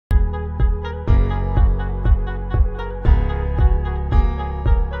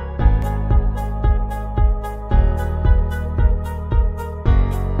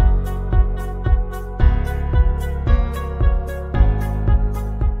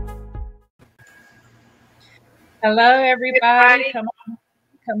Hello, everybody. Come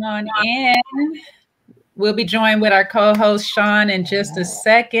on in. We'll be joined with our co-host Sean in just a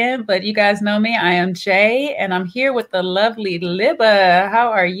second. But you guys know me. I am Jay, and I'm here with the lovely Libba. How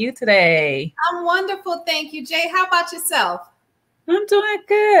are you today? I'm wonderful, thank you, Jay. How about yourself? I'm doing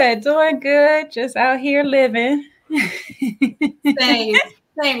good. Just out here living.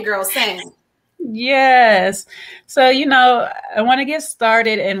 Same, girl, same. Yes. So, I want to get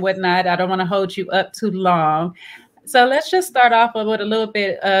started and whatnot. I don't want to hold you up too long. So let's just start off with a little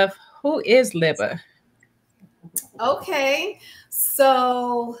bit of who is Libba? Okay,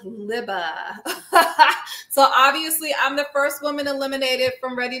 so Libba. So obviously, I'm the first woman eliminated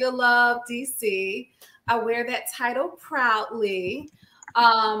from Ready to Love DC. I wear that title proudly.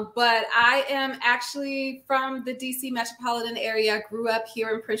 But I am actually from the DC metropolitan area. I grew up here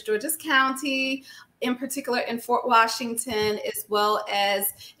in Prince George's County, in particular in Fort Washington, as well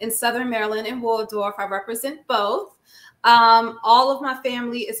as in Southern Maryland and Waldorf. I represent both. All of my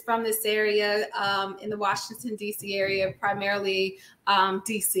family is from this area, in the Washington, D.C. area, primarily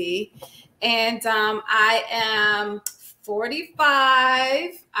D.C. And I am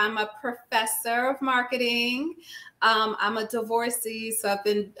 45. I'm a professor of marketing. I'm a divorcee, so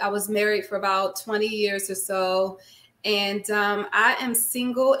I was married for about 20 years or so. And I am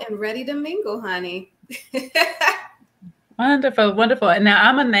single and ready to mingle, honey. Wonderful, wonderful. And now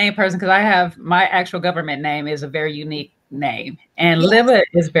I'm a name person because I have my actual government name is a very unique name, and Yes. Libba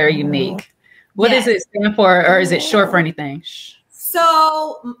is very unique. What does it stand for, or is it short for anything?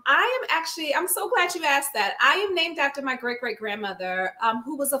 So I'm so glad you asked that. I am named after my great-great-grandmother,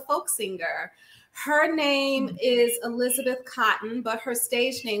 who was a folk singer. Her name is Elizabeth Cotton, but her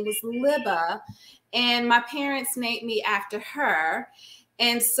stage name was Libba, and my parents named me after her.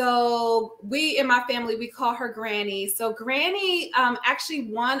 And so we, in my family, we call her Granny. So Granny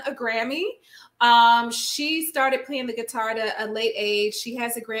actually won a Grammy. She started playing the guitar at a late age. She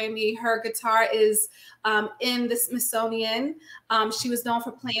has a Grammy. Her guitar is in the Smithsonian. She was known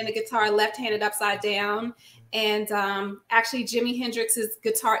for playing the guitar left-handed upside down. And actually, Jimi Hendrix's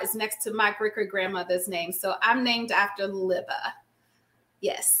guitar is next to my great-great-grandmother's name. So I'm named after Libba.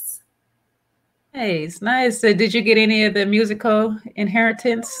 Yes. Nice. So did you get any of the musical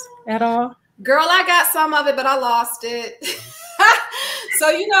inheritance at all? Girl, I got some of it, but I lost it. So,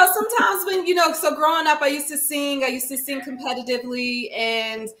 sometimes so growing up, I used to sing competitively,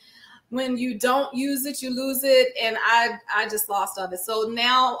 and when you don't use it, you lose it. And I just lost of it. So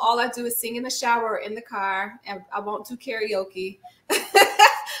now all I do is sing in the shower or in the car, and I won't do karaoke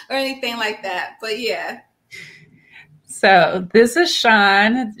or anything like that. But yeah. So this is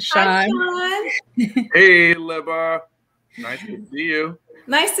Sean. Hi, Sean. Hey, Libba. Nice to see you.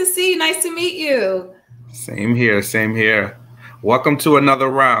 Nice to see you. Nice to meet you. Same here. Same here. Welcome to another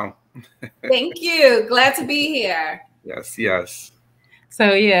round. Thank you. Glad to be here. Yes, yes.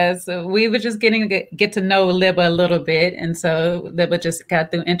 So we were just get to know Libba a little bit. And so Libba just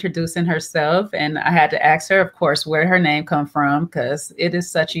got through introducing herself. And I had to ask her, of course, where her name come from, because it is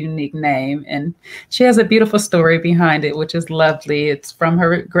such a unique name. And she has a beautiful story behind it, which is lovely. It's from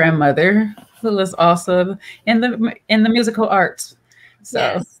her grandmother, who was also in the musical arts. So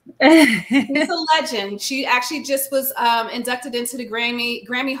yes. She's a legend. She actually just was inducted into the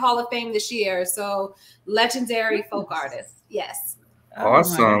Grammy Hall of Fame this year. So legendary folk artist. Yes.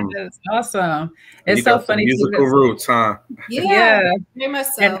 Awesome. Oh, awesome. It's so funny. Musical roots, huh? Yeah. Very much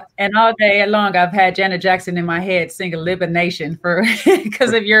so. And all day long, I've had Janet Jackson in my head singing "Libba Nation"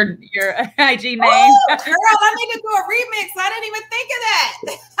 because of your IG name. Oh, girl, I need to do a remix. I didn't even think of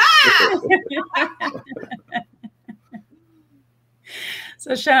that.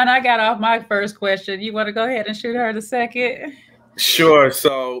 So, Sean, I got off my first question. You want to go ahead and shoot her the second? Sure.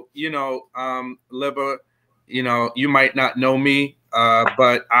 So, Libba, you might not know me,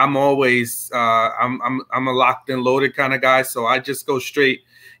 but I'm always I'm a locked and loaded kind of guy. So I just go straight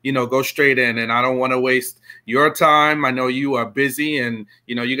in, and I don't want to waste your time. I know you are busy and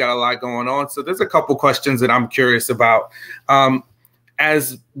you got a lot going on. So there's a couple questions that I'm curious about.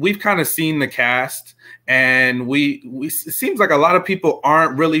 As we've kind of seen the cast, and it seems like a lot of people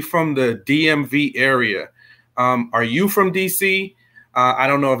aren't really from the DMV area. Are you from DC? I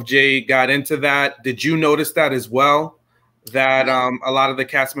don't know if Jay got into that. Did you notice that as well? That a lot of the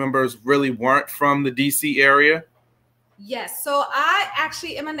cast members really weren't from the DC area? Yes. So I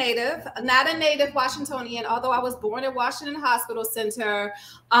actually am not a native Washingtonian, although I was born at Washington Hospital Center.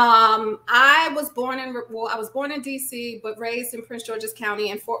 I was born in DC, but raised in Prince George's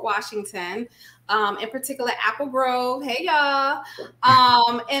County in Fort Washington, in particular Apple Grove. Hey, y'all.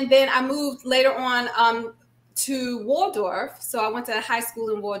 And then I moved later on to Waldorf. So I went to high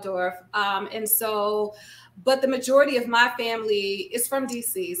school in Waldorf. But the majority of my family is from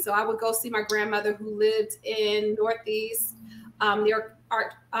DC. So I would go see my grandmother who lived in Northeast, near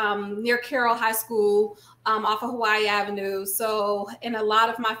Carroll High School, off of Hawaii Avenue. So, and a lot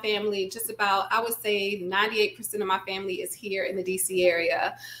of my family, just about, I would say 98% of my family is here in the DC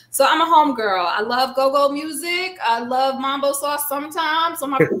area. So I'm a home girl. I love go-go music. I love mambo sauce sometimes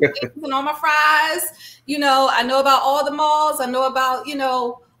on my and on my fries. You know, I know about all the malls. I know about, you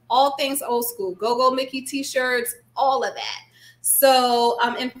know, all things old school, go-go Mickey t-shirts, all of that. So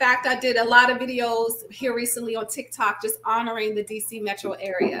in fact, I did a lot of videos here recently on TikTok, just honoring the DC metro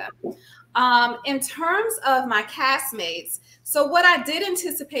area. In terms of my castmates, so what I did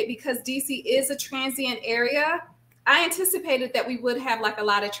anticipate, because DC is a transient area, I anticipated that we would have like a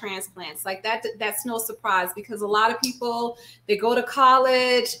lot of transplants. Like that's no surprise, because a lot of people, they go to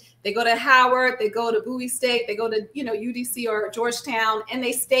college, they go to Howard, they go to Bowie State, they go to, you know, UDC or Georgetown, and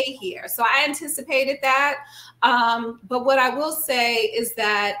they stay here. So I anticipated that. But what I will say is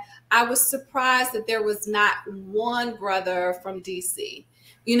that I was surprised that there was not one brother from DC.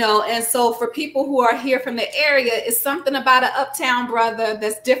 You know, and so for people who are here from the area, it's something about an uptown brother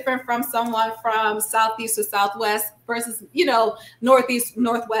that's different from someone from Southeast or Southwest versus, you know, Northeast,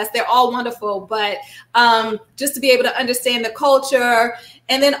 Northwest. They're all wonderful. But just to be able to understand the culture,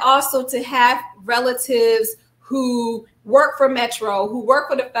 and then also to have relatives who work for Metro, who work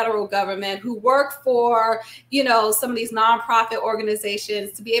for the federal government, who work for, you know, some of these nonprofit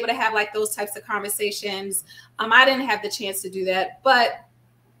organizations, to be able to have like those types of conversations. I didn't have the chance to do that, but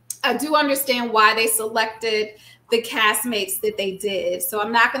I do understand why they selected the castmates that they did. So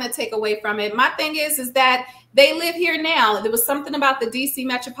I'm not going to take away from it. My thing is that they live here now. There was something about the DC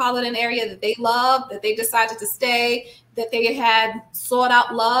metropolitan area that they loved, that they decided to stay, that they had sought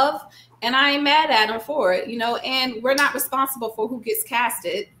out love. And I ain't mad at them for it, you know, and we're not responsible for who gets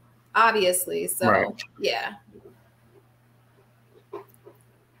casted, obviously. So, right. Yeah.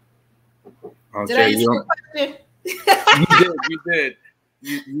 Okay, did I answer your question? You did.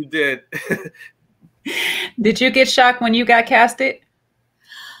 You did. Did you get shocked when you got casted?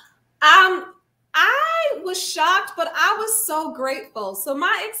 I was shocked, but I was so grateful. So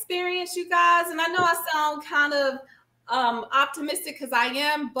my experience, you guys, and I know I sound kind of optimistic because I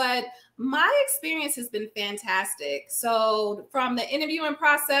am, but my experience has been fantastic. So from the interviewing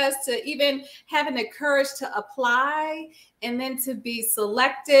process to even having the courage to apply and then to be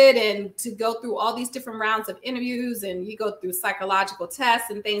selected and to go through all these different rounds of interviews, and you go through psychological tests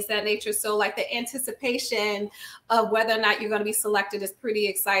and things of that nature. So like the anticipation of whether or not you're going to be selected is pretty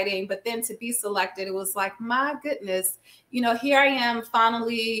exciting. But then to be selected, it was like, my goodness, you know, here I am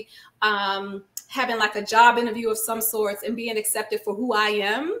finally having like a job interview of some sorts and being accepted for who I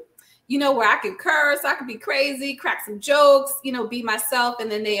am, you know, where I can curse, I can be crazy, crack some jokes, you know, be myself.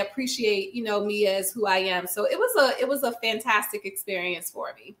 And then they appreciate, you know, me as who I am. So it was a fantastic experience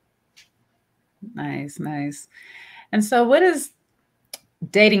for me. Nice, nice. And so what is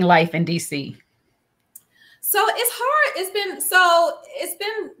dating life in DC? So it's hard. It's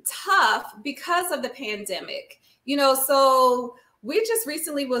been tough because of the pandemic, you know, so we just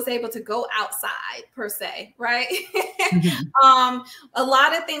recently was able to go outside per se, right? Mm-hmm. A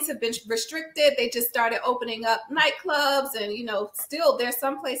lot of things have been restricted. They just started opening up nightclubs, and, you know, still there's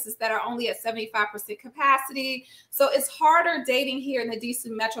some places that are only at 75% capacity. So it's harder dating here in the DC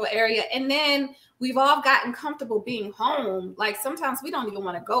metro area. And then we've all gotten comfortable being home. Like sometimes we don't even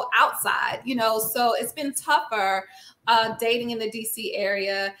want to go outside, you know, so it's been tougher dating in the DC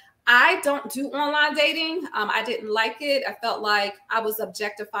area. I don't do online dating. I didn't like it. I felt like I was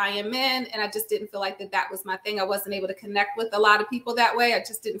objectifying men, and I just didn't feel like that was my thing. I wasn't able to connect with a lot of people that way. I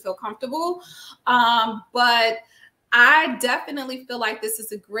just didn't feel comfortable. But I definitely feel like this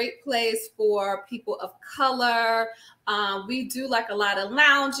is a great place for people of color. We do like a lot of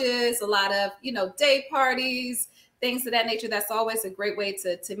lounges, a lot of, you know, day parties, things of that nature. That's always a great way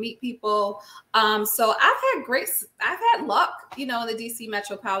to meet people. So I've had luck, you know, in the DC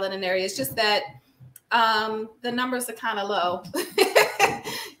metropolitan area. It's just that the numbers are kind of low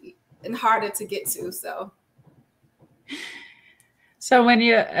and harder to get to. So when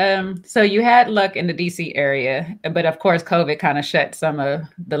you so you had luck in the DC area, but of course COVID kind of shut some of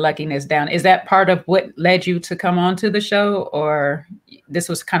the luckiness down. Is that part of what led you to come on to the show, or this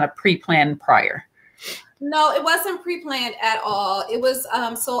was kind of pre-planned prior? No, it wasn't pre-planned at all. It was,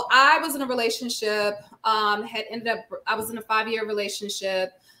 so I was in a relationship, I was in a 5-year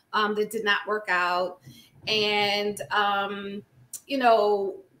relationship that did not work out. And, you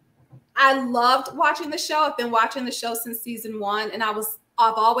know, I loved watching the show. I've been watching the show since season 1, and I was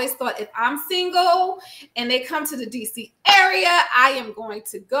I've always thought if I'm single and they come to the DC area, I am going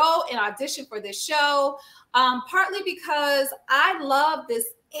to go and audition for this show. Partly because I love this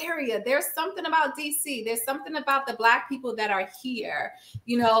area. There's something about DC. There's something about the Black people that are here.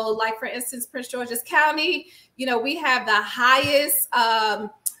 You know, like for instance, Prince George's County, you know, we have the highest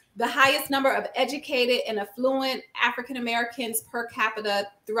number of educated and affluent African Americans per capita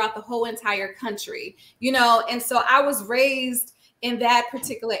throughout the whole entire country. You know, and so I was raised in that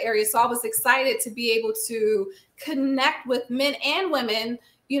particular area. So I was excited to be able to connect with men and women,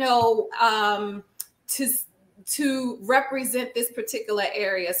 you know, to represent this particular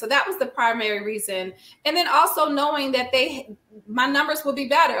area. So that was the primary reason. And then also knowing that my numbers will be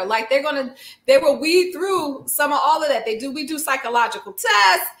better. Like they will weed through some of all of that. We do psychological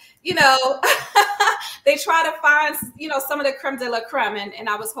tests, you know, they try to find, you know, some of the creme de la creme. And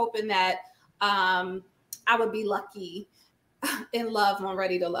I was hoping that I would be lucky in love on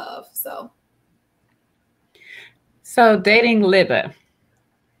Ready to Love. So dating Libba,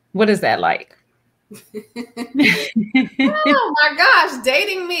 what is that like? Oh my gosh,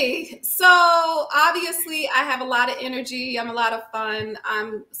 dating me. So obviously I have a lot of energy. I'm a lot of fun.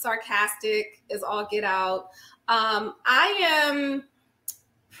 I'm sarcastic as all get out. I am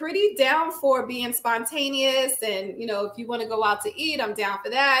pretty down for being spontaneous, and you know, if you want to go out to eat, I'm down for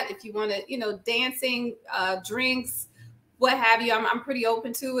that. If you want to, you know, dancing, drinks, what have you, I'm pretty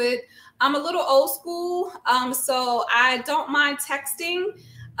open to it. I'm a little old school, so I don't mind texting.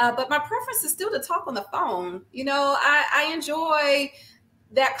 But my preference is still to talk on the phone. You know, I enjoy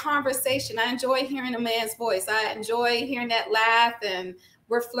that conversation. I enjoy hearing a man's voice. I enjoy hearing that laugh, and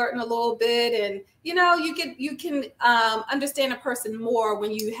we're flirting a little bit. And, you know, you can understand a person more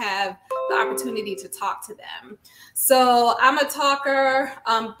when you have the opportunity to talk to them. So I'm a talker,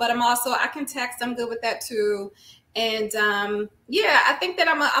 but I can text. I'm good with that too. And yeah, I think that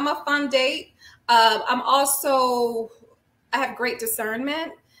I'm a fun date. I have great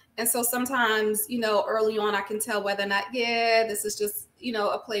discernment. And so sometimes, you know, early on, I can tell whether or not, yeah, this is just, you know,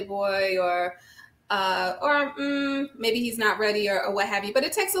 a playboy or maybe he's not ready or what have you. But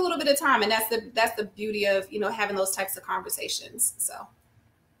it takes a little bit of time. And that's the beauty of, you know, having those types of conversations.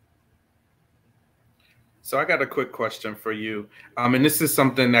 So I got a quick question for you. And this is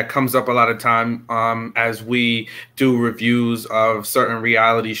something that comes up a lot of time as we do reviews of certain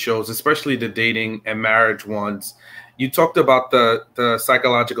reality shows, especially the dating and marriage ones. You talked about the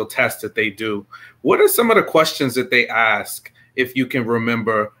psychological tests that they do. What are some of the questions that they ask, if you can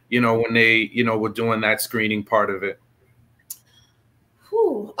remember, you know, when they, you know, were doing that screening part of it?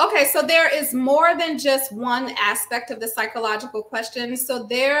 Okay, so there is more than just one aspect of the psychological questions. So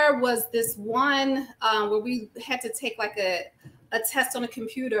there was this one where we had to take like a test on a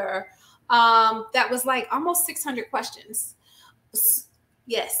computer that was like almost 600 questions.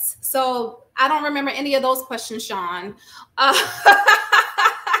 Yes. So I don't remember any of those questions, Sean, at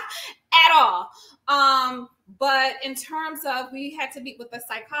all. But in terms of, we had to meet with a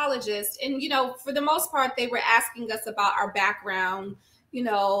psychologist, and, you know, for the most part, they were asking us about our background. You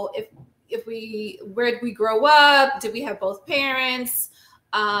know, where did we grow up? Did we have both parents?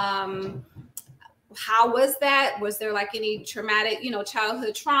 How was that? Was there like any traumatic, you know,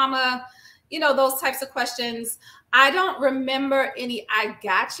 childhood trauma? You know, those types of questions. I don't remember any I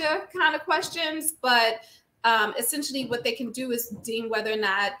gotcha kind of questions, but essentially what they can do is deem whether or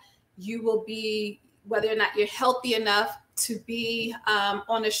not you're healthy enough to be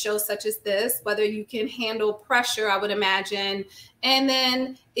on a show such as this, whether you can handle pressure, I would imagine. And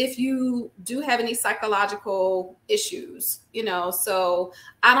then if you do have any psychological issues, you know. So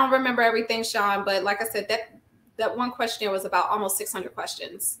I don't remember everything, Sean, but like I said, that one questionnaire was about almost 600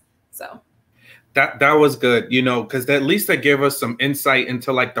 questions. So that was good, you know, because at least they give us some insight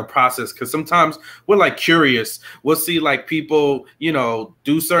into like the process. Because sometimes we're like curious. We'll see like people, you know,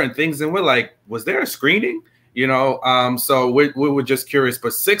 do certain things, and we're like, was there a screening? You know, so we were just curious.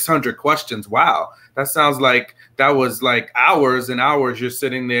 But 600 questions, wow, that sounds like that was like hours and hours you're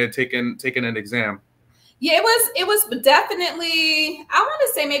sitting there taking an exam. Yeah, it was definitely, I want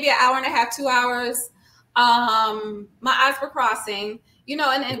to say maybe an hour and a half, 2 hours. My eyes were crossing. You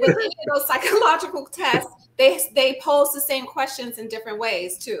know, and with any of those psychological tests, they pose the same questions in different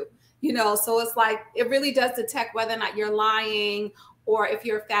ways too. You know, so it's like it really does detect whether or not you're lying, or if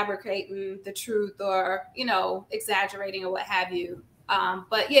you're fabricating the truth, or, you know, exaggerating or what have you.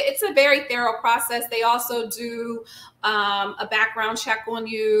 But yeah, it's a very thorough process. They also do a background check on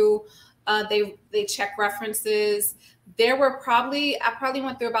you. They check references. I probably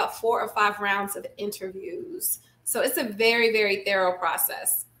went through about 4 or 5 rounds of interviews. So it's a very, very thorough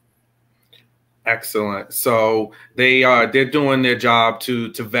process. Excellent. So they're doing their job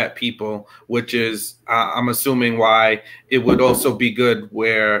to vet people, which is I'm assuming why it would also be good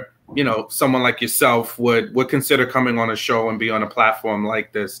where, you know, someone like yourself would consider coming on a show and be on a platform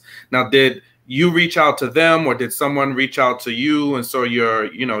like this. Now, did you reach out to them, or did someone reach out to you and saw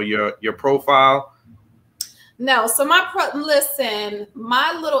your, you know, your profile? No, so listen,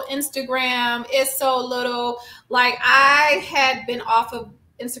 my little Instagram is so little. Like, I had been off of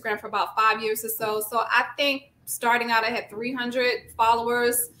Instagram for about 5 years or so. So I think starting out, I had 300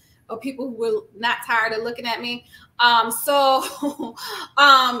 followers of people who were not tired of looking at me. So no,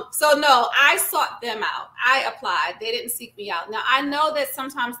 I sought them out. I applied. They didn't seek me out. Now, I know that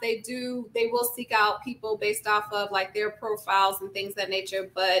sometimes they will seek out people based off of like their profiles and things of that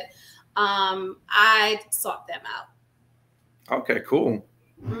nature, but I sought them out. Okay, cool.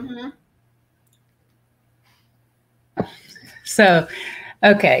 Mm-hmm. So,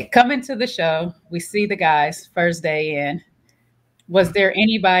 okay, coming to the show, we see the guys first day in. Was there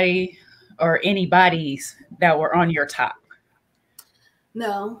anybody or anybody's that were on your top?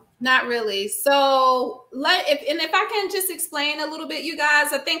 No, not really. So if I can just explain a little bit, you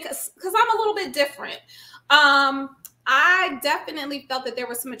guys, I think because I'm a little bit different. I definitely felt that there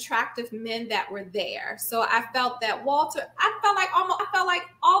were some attractive men that were there. So I felt that I felt like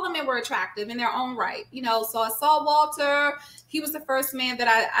all the men were attractive in their own right, you know. So I saw Walter. He was the first man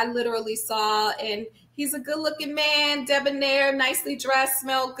that I literally saw, and he's a good looking man, debonair, nicely dressed,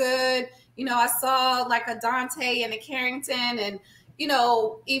 smelled good. You know, I saw like a Dante and a Carrington, and you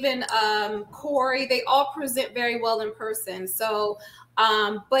know, even Corey. They all present very well in person. So,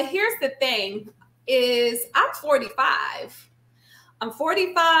 but here's the thing. I'm 45. I'm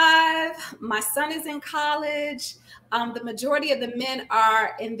 45. My son is in college. The majority of the men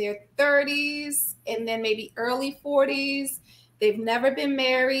are in their 30s and then maybe early 40s. They've never been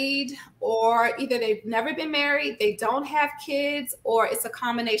married, or either they've never been married, they don't have kids, or it's a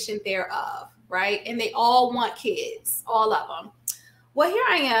combination thereof, right? And they all want kids, all of them. Well, here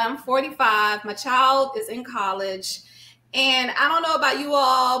I am, 45. My child is in college. And I don't know about you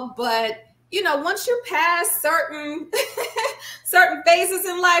all, but you know, once you pass certain certain phases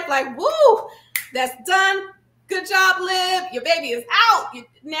in life, like, woo, that's done. Good job, Lib. Your baby is out.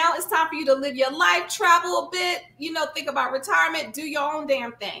 Now it's time for you to live your life, travel a bit, you know, think about retirement, do your own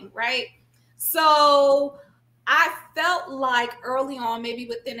damn thing, right? So I felt like early on, maybe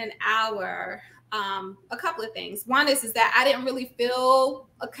within an hour, a couple of things. One is that I didn't really feel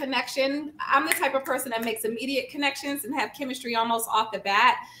a connection. I'm the type of person that makes immediate connections and have chemistry almost off the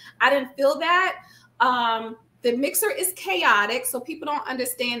bat. I didn't feel that. The mixer is chaotic, so people don't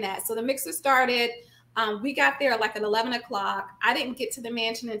understand that. So the mixer started, we got there like at 11 o'clock. I didn't get to the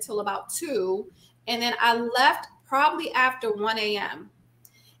mansion until about 2. And then I left probably after 1 a.m.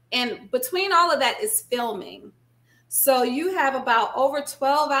 And between all of that is filming. So you have about over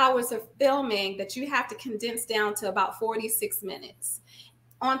 12 hours of filming that you have to condense down to about 46 minutes.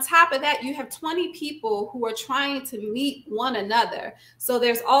 On top of that, you have 20 people who are trying to meet one another. So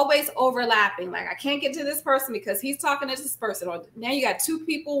there's always overlapping. Like, I can't get to this person because he's talking to this person. Or now you got 2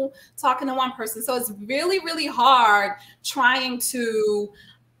 people talking to one person. So it's really, really hard trying to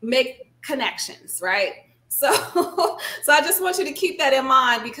make connections, right? So I just want you to keep that in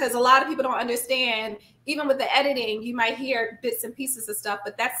mind, because a lot of people don't understand. Even with the editing, you might hear bits and pieces of stuff,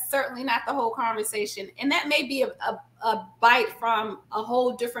 but that's certainly not the whole conversation. And that may be a bite from a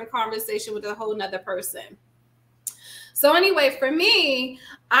whole different conversation with a whole nother person. So anyway, for me,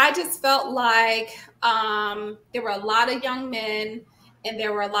 I just felt like there were a lot of young men, and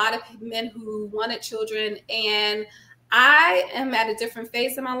there were a lot of men who wanted children. And I am at a different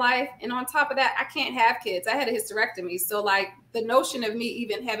phase in my life. And on top of that, I can't have kids. I had a hysterectomy. So like the notion of me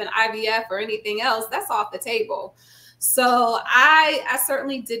even having IVF or anything else, that's off the table. So I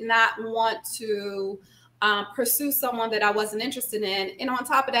certainly did not want to pursue someone that I wasn't interested in. And on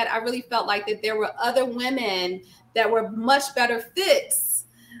top of that, I really felt like that there were other women that were much better fits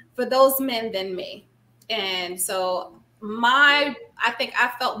for those men than me. And so I think I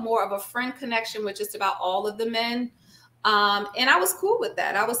felt more of a friend connection with just about all of the men. And I was cool with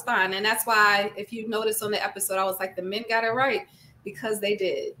that. I was fine. And that's why, if you notice on the episode, I was like, the men got it right, because they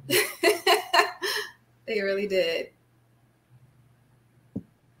did. They really did.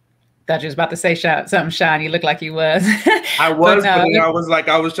 Thought you was about to say something, Sean. You look like you was. I was, but then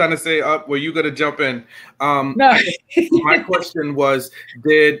I was trying to say, were you going to jump in? No. My question was,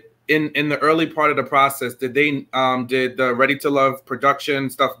 in the early part of the process, did the Ready to Love production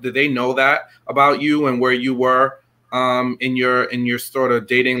stuff, did they know that about you and where you were in your sort of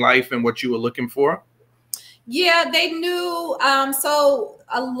dating life and what you were looking for? Yeah, they knew. So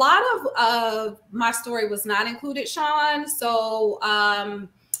a lot of my story was not included, Sean. So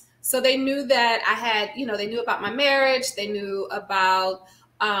they knew that I had, they knew about my marriage. They knew about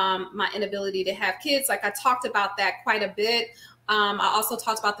my inability to have kids. Like I talked about that quite a bit. I also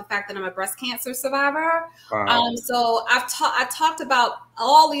talked about the fact that I'm a breast cancer survivor. Wow. So I talked about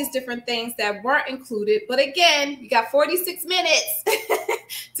all these different things that weren't included. But again, you got 46 minutes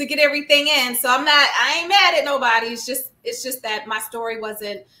to get everything in. So I ain't mad at nobody. It's just that my story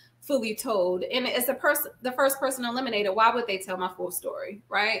wasn't fully told. And as the first person eliminated, why would they tell my full story,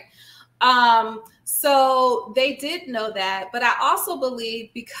 right? So they did know that, but I also believe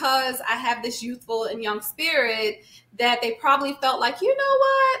because I have this youthful and young spirit that they probably felt like, you know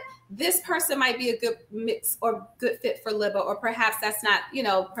what, this person might be a good mix or good fit for Libba, or perhaps that's not,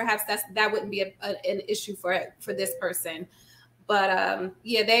 perhaps that wouldn't be an issue for this person. But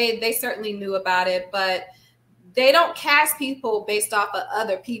yeah, they certainly knew about it, but they don't cast people based off of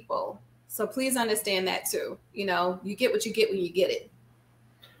other people. So please understand that too. You get what you get when you get it.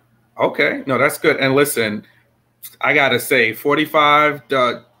 Okay, no, that's good. And listen, I gotta say, 45.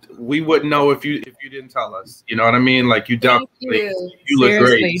 We wouldn't know if you didn't tell us. You know what I mean? Like you definitely, you look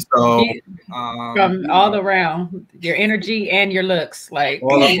great. So from all around, your energy and your looks, like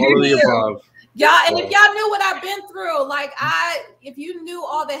all of the above. Y'all, and if y'all knew what I've been through, like if you knew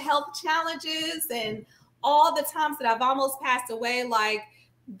all the health challenges and all the times that I've almost passed away, like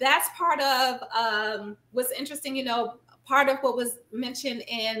that's part of what's interesting. Part of what was mentioned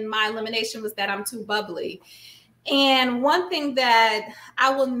in my elimination was that I'm too bubbly. And one thing that I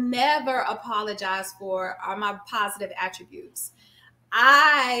will never apologize for are my positive attributes.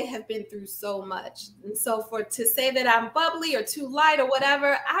 I have been through so much. And so to say that I'm bubbly or too light or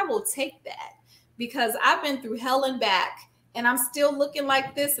whatever, I will take that because I've been through hell and back and I'm still looking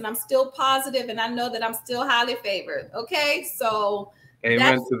like this and I'm still positive and I know that I'm still highly favored. Okay. So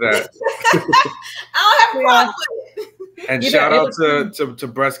amen to that. I don't have a problem with it. And shout out to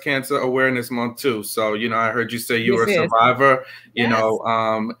Breast Cancer Awareness Month too. So, I heard you say you were a survivor,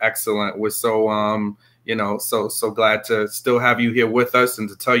 excellent. We're so, so glad to still have you here with us and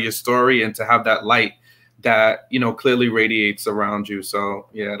to tell your story and to have that light that, clearly radiates around you. So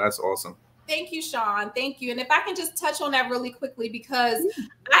yeah, that's awesome. Thank you, Sean. Thank you. And if I can just touch on that really quickly, because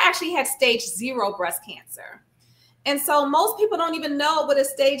I actually had stage 0 breast cancer. And so most people don't even know what a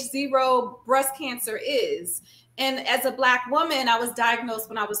stage 0 breast cancer is. And as a Black woman, I was diagnosed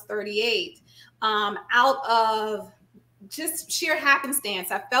when I was 38, out of just sheer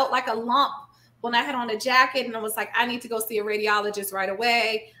happenstance. I felt like a lump when I had on a jacket and I was like, I need to go see a radiologist right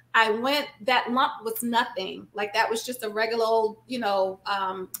away. I went, that lump was nothing. Like that was just a regular old,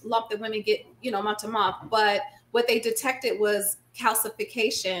 lump that women get, month to month. But what they detected was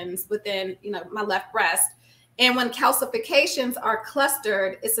calcifications within, my left breast. And when calcifications are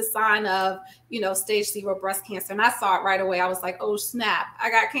clustered, it's a sign of, stage 0 breast cancer. And I saw it right away. I was like, oh, snap, I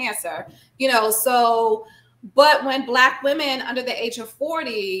got cancer, but when Black women under the age of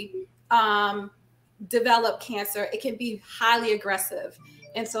 40 develop cancer, it can be highly aggressive.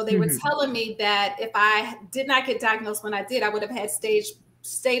 And so they were telling me that if I did not get diagnosed when I did, I would have had stage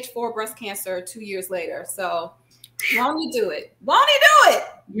 4 breast cancer 2 years later. So won't he do it? Won't he do it?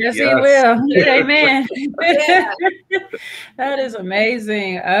 Yes, he will. Amen. Yeah. That is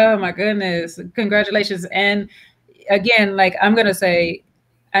amazing. Oh my goodness. Congratulations. And again, like I'm going to say,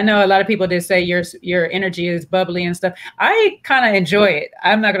 I know a lot of people did say your energy is bubbly and stuff. I kind of enjoy it.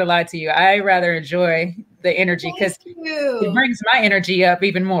 I'm not going to lie to you. I rather enjoy the energy because it brings my energy up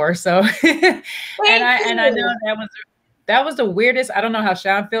even more. So, and I know that was the weirdest. I don't know how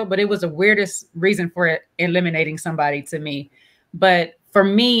Sean felt, but it was the weirdest reason for eliminating somebody to me. But for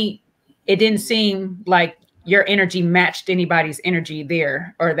me, it didn't seem like your energy matched anybody's energy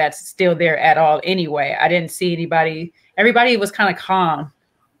there, or that's still there at all anyway. I didn't see anybody. Everybody was kind of calm.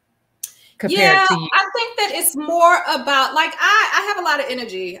 Yeah, to you. I think that it's more about, like, I have a lot of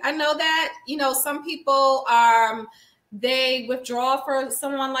energy. I know that, some people they withdraw for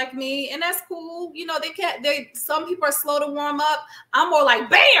someone like me, and that's cool. Some people are slow to warm up. I'm more like,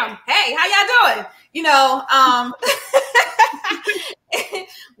 bam, hey, how y'all doing?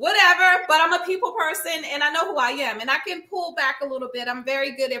 Whatever, but I'm a people person and I know who I am and I can pull back a little bit. I'm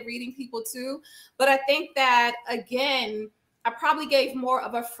very good at reading people too. But I think that, again, I probably gave more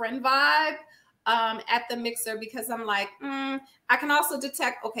of a friend vibe at the mixer because I'm like, I can also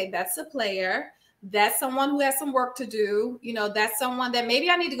detect, okay, that's a player. That's someone who has some work to do. That's someone that maybe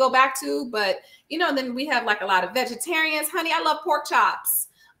I need to go back to. But, then we have like a lot of vegetarians. Honey, I love pork chops.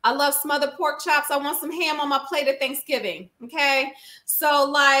 I love smothered pork chops. I want some ham on my plate at Thanksgiving. Okay. So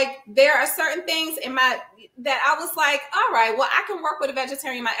like there are certain things in my that I was like, all right, well, I can work with a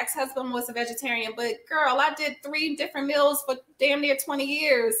vegetarian. My ex-husband was a vegetarian, but girl, I did 3 different meals for damn near 20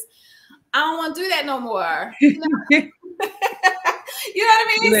 years. I don't want to do that no more. You know? You know what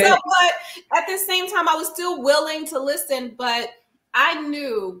I mean? So, but at the same time, I was still willing to listen, but I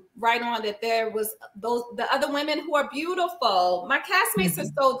knew right on that there was the other women who are beautiful. My castmates are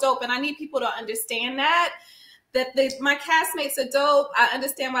so dope, and I need people to understand that my castmates are dope. I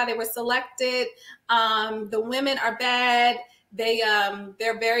understand why they were selected. The women are bad.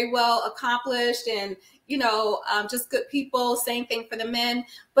 They're very well accomplished and, you know, just good people. Same thing for the men.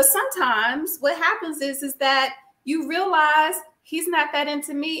 But sometimes what happens is that you realize he's not that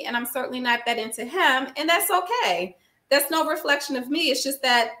into me, and I'm certainly not that into him, and that's okay. That's no reflection of me. It's just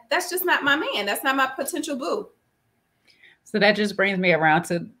that that's just not my man. That's not my potential boo. So that just brings me around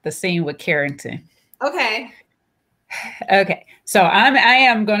to the scene with Carrington. Okay. Okay. So I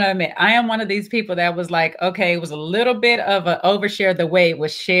am going to admit, I am one of these people that was like, okay, it was a little bit of an overshare the way it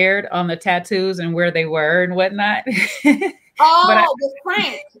was shared on the tattoos and where they were and whatnot. Oh, with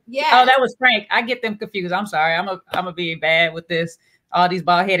Frank. Yeah. Oh, that was Frank. I get them confused. I'm sorry. I'm a be bad with this. All these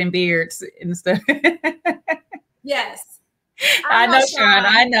bald head and beards and stuff. Yes. I know, Sean.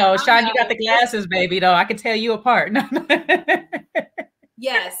 I know. Sean, you got the glasses, baby, though. I can tell you apart.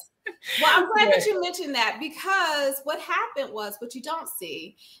 Yes. Well, I'm glad that you mentioned that, because what happened was, what you don't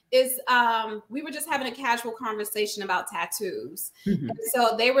see is we were just having a casual conversation about tattoos. And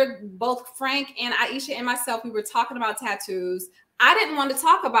so they were both, Frank and Aisha and myself, we were talking about tattoos. I didn't want to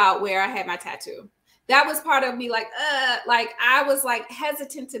talk about where I had my tattoo. That was part of me, like I was like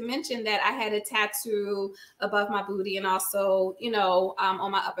hesitant to mention that I had a tattoo above my booty and also, you know,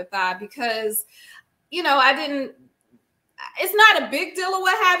 on my upper thigh, because, you know, it's not a big deal or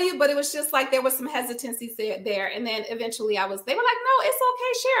what have you, but it was just like there was some hesitancy there. And then eventually they were like, no, it's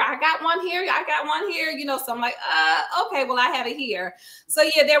okay, share. I got one here. I got one here, you know. So I'm like, okay, well, I have it here. So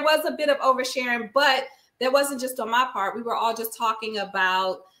yeah, there was a bit of oversharing, but that wasn't just on my part. We were all just talking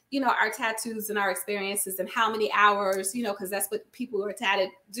about, you know, our tattoos and our experiences and how many hours, you know, because that's what people who are tatted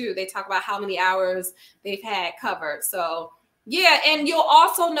do. They talk about how many hours they've had covered. So yeah, and you'll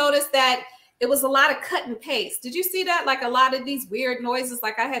also notice that it was a lot of cut and paste. Did you see that? Like a lot of these weird noises,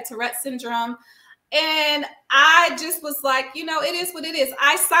 like I had Tourette syndrome. And I just was like, you know, it is what it is.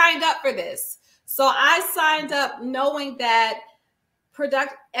 I signed up for this. So I signed up knowing that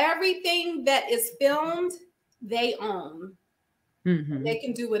everything that is filmed, they own. They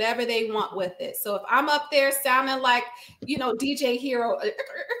can do whatever they want with it. So if I'm up there sounding like, you know, DJ Hero,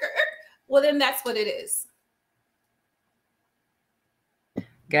 well, then that's what it is.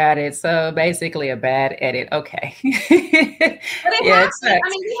 Got it. So basically a bad edit. Okay. But it happened. I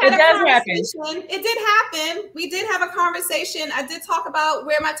mean, we had a conversation. It did happen. We did have a conversation. I did talk about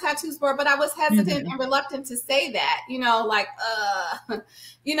where my tattoos were, but I was hesitant and reluctant to say that, you know, like,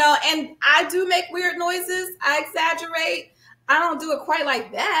 you know, and I do make weird noises. I exaggerate. I don't do it quite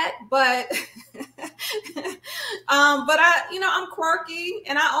like that, but, but I, you know, I'm quirky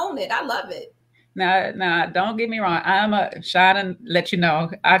and I own it. I love it. Now, don't get me wrong. I'm a Sean, and let you know,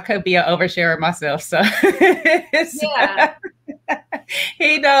 I could be an oversharer myself. So, yeah.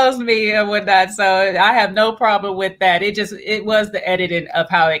 He knows me and whatnot. So I have no problem with that. It was the editing of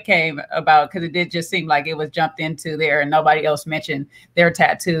how it came about, because it did just seem like it was jumped into there and nobody else mentioned their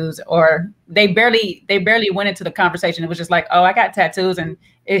tattoos, or they barely went into the conversation. It was just like, oh, I got tattoos, and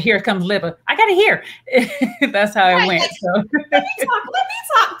here comes Libba. I got it here. That's how it went. So let me talk.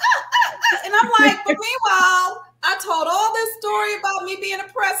 And I'm like, but meanwhile, I told all this story about me being a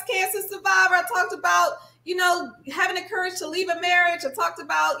breast cancer survivor. I talked about, you know, having the courage to leave a marriage. I talked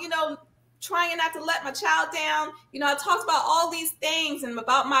about, you know, trying not to let my child down. You know, I talked about all these things and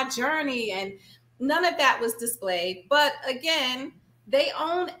about my journey, and none of that was displayed. But again, they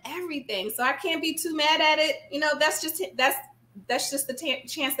own everything. So I can't be too mad at it. You know, that's just the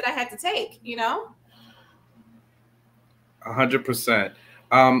chance that I had to take, you know? 100%.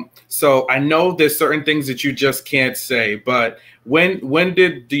 So I know there's certain things that you just can't say, but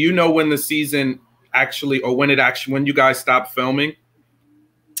do you know when the season actually, or when you guys stopped filming?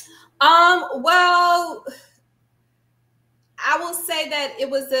 Well, I will say that it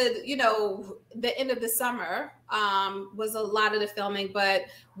was the end of the summer was a lot of the filming, but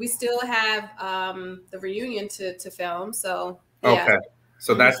we still have the reunion to film. So yeah. Okay.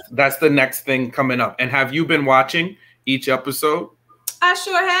 So that's the next thing coming up. And have you been watching each episode? I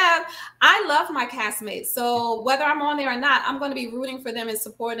sure have. I love my castmates. So whether I'm on there or not, I'm going to be rooting for them and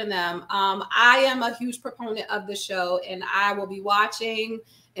supporting them. I am a huge proponent of the show, and I will be watching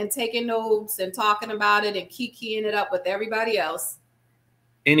and taking notes and talking about it and kikiing it up with everybody else.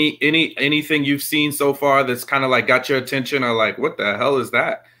 Anything you've seen so far that's kind of like got your attention, or like, what the hell is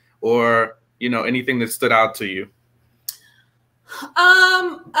that? Or, you know, anything that stood out to you?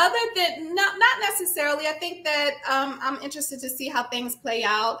 Other than not necessarily. I think that I'm interested to see how things play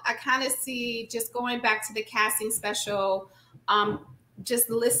out. I kind of see, just going back to the casting special, just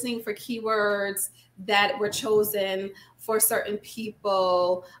listening for keywords that were chosen for certain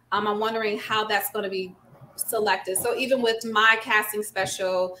people. I'm wondering how that's going to be selected. So even with my casting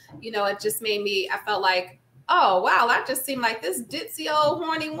special, you know, it just made me, I felt like, oh wow, I just seemed like this ditzy old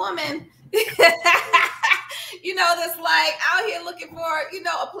horny woman. You know, that's like out here looking for, you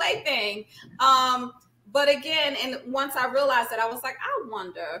know, a plaything. But again, and once I realized that, I was like, I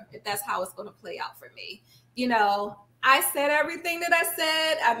wonder if that's how it's going to play out for me. You know, I said everything that I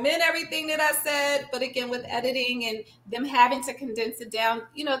said. I meant everything that I said. But again, with editing and them having to condense it down,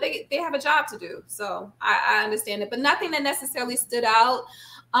 you know, they have a job to do. So I understand it. But nothing that necessarily stood out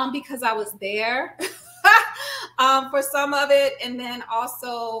because I was there. For some of it. And then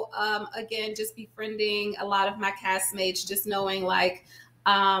also, again, just befriending a lot of my castmates, just knowing like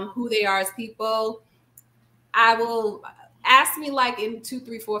who they are as people. I will ask me like in 2,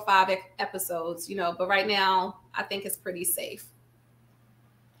 3, 4, 5 episodes, you know, but right now I think it's pretty safe.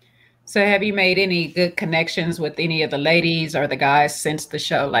 So have you made any good connections with any of the ladies or the guys since the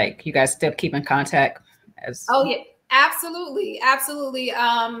show? Like, you guys still keep in contact? Oh yeah, absolutely. Absolutely.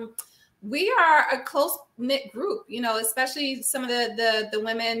 We are a close knit group, you know, especially some of the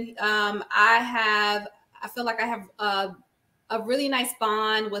women. I feel like I have a really nice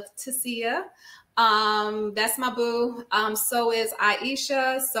bond with Tasia. That's my boo. So is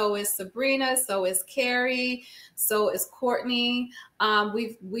Aisha. So is Sabrina. So is Carrie. So is Courtney.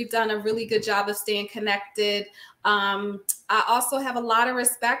 We've done a really good job of staying connected. I also have a lot of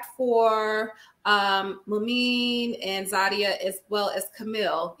respect for Mumine and Zadia, as well as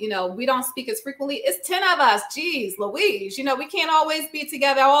Camille. You know, we don't speak as frequently. It's 10 of us. Geez, Louise, you know, we can't always be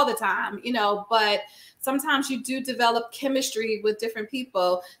together all the time, you know, but sometimes you do develop chemistry with different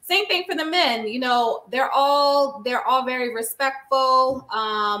people. Same thing for the men, you know, they're all very respectful.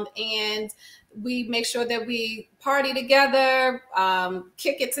 And we make sure that we party together,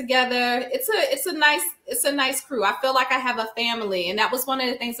 kick it together. It's a nice crew. I feel like I have a family, and that was one of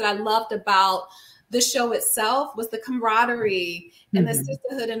the things that I loved about the show itself, was the camaraderie and the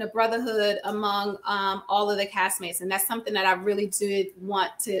sisterhood and the brotherhood among all of the castmates. And that's something that I really did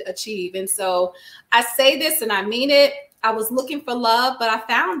want to achieve. And so I say this and I mean it. I was looking for love, but I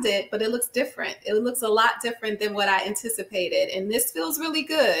found it, but it looks different. It looks a lot different than what I anticipated. And this feels really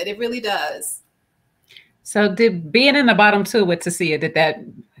good. It really does. So did being in the bottom two with Tasia, did that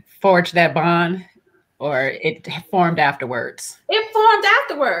forge that bond, or it formed afterwards? It formed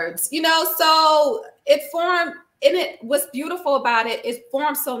afterwards, you know, so it formed, and what's beautiful about it, it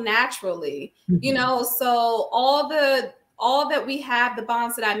formed so naturally, you know, so all that we have, the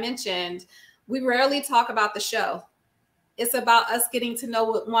bonds that I mentioned, we rarely talk about the show. It's about us getting to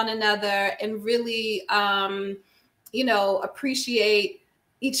know one another and really, you know, appreciate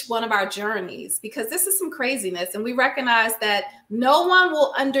each one of our journeys, because this is some craziness. And we recognize that no one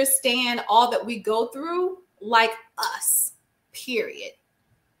will understand all that we go through like us, period.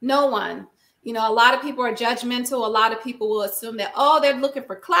 No one. You know, a lot of people are judgmental. A lot of people will assume that, oh, they're looking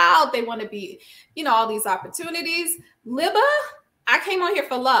for clout. They want to be, you know, all these opportunities. Libba, I came on here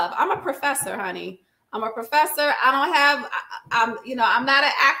for love. I'm a professor, honey. I'm a professor. You know, I'm not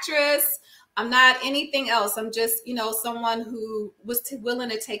an actress. I'm not anything else. I'm just, you know, someone who was willing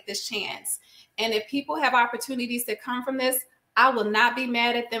to take this chance. And if people have opportunities that come from this, I will not be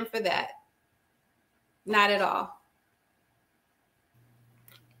mad at them for that. Not at all.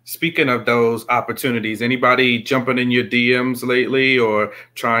 Speaking of those opportunities, anybody jumping in your DMs lately or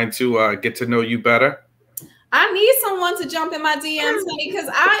trying to get to know you better? I need someone to jump in my DMs, because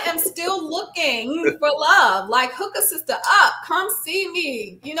I am still looking for love. Like, hook a sister up, come see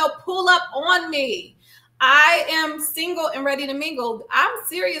me, you know, pull up on me. I am single and ready to mingle. I'm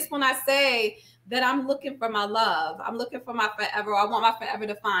serious when I say that I'm looking for my love. I'm looking for my forever. I want my forever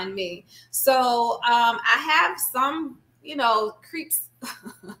to find me. So I have some, you know, creeps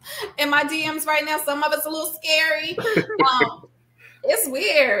in my DMs right now. Some of it's a little scary. It's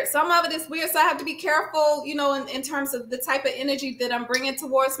weird. Some of it is weird. So I have to be careful, you know, in terms of the type of energy that I'm bringing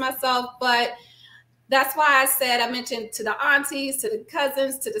towards myself. But that's why I mentioned to the aunties, to the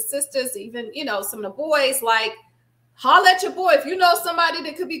cousins, to the sisters, even, you know, some of the boys, like, holler at your boy. If you know somebody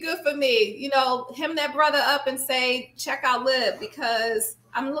that could be good for me, you know, him that brother up and say, check out Lib, because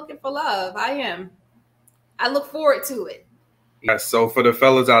I'm looking for love. I am. I look forward to it. Yes. So for the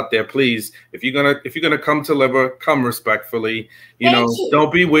fellas out there, please, if you're gonna come to Libba, come respectfully. Thank you.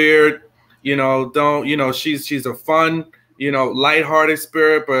 Don't be weird. Don't. She's a fun, lighthearted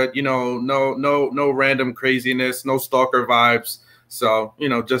spirit, but no random craziness, no stalker vibes. So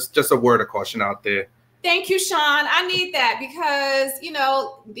just a word of caution out there. Thank you, Sean. I need that because,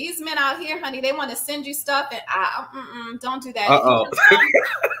 these men out here, honey, they want to send you stuff and don't do that. Uh-oh.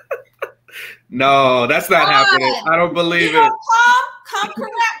 No, that's not happening. I don't believe it. Come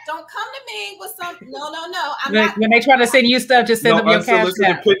correct. Don't come to me with some, no. When they try to send you stuff, just send them your cash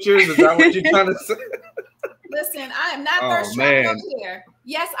app. Pictures. Is that what you're trying to say? Listen, I am not thirst trapped up here.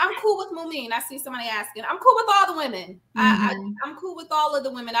 Yes, I'm cool with Mumin. I see somebody asking. I'm cool with all the women. I'm cool with all of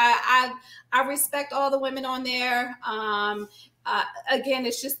the women. I respect all the women on there. Again,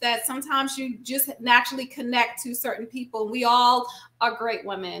 it's just that sometimes you just naturally connect to certain people. We all are great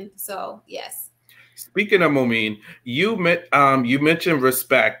women. So yes. Speaking of Mumin, you mentioned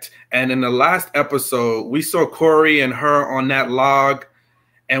respect, and in the last episode, we saw Corey and her on that log,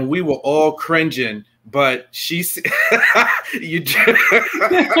 and we were all cringing. But she's you.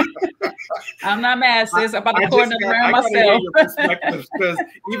 I'm not mad, sis. I'm about to pour them around myself. Because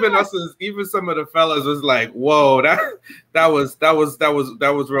even some of the fellas was like, "Whoa, that was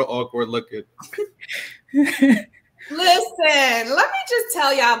real awkward looking." Listen, let me just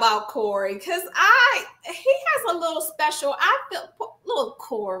tell y'all about Corey, because he has a little special. I feel little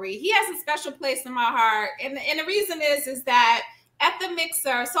Corey. He has a special place in my heart, and the reason is that. At the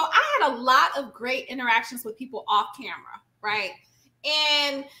mixer, so I had a lot of great interactions with people off camera, right?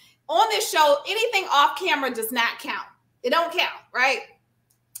 And on this show, anything off camera does not count. It don't count, right?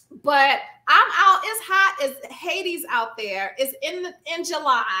 But I'm out. It's hot as Hades out there. It's in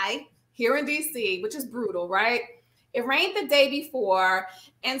July here in DC, which is brutal, right? It rained the day before.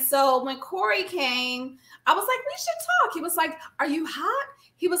 And so when Corey came, I was like, we should talk. He was like, are you hot?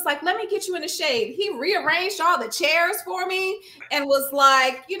 He was like, let me get you in the shade. He rearranged all the chairs for me and was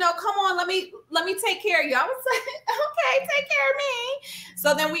like, come on, let me take care of you. I was like, okay, take care of me.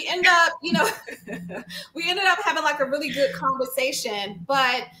 So then we end up, we ended up having like a really good conversation.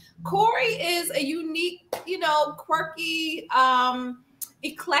 But Corey is a unique, quirky,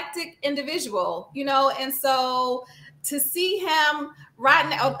 eclectic individual, and so to see him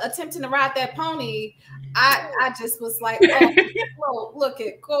attempting to ride that pony, I just was like, oh, look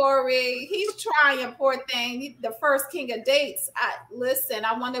at Corey. He's trying, poor thing. The first king of dates. I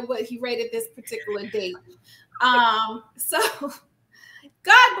wonder what he rated this particular date. So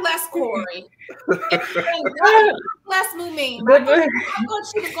God bless Corey. And God bless Mumin. I thought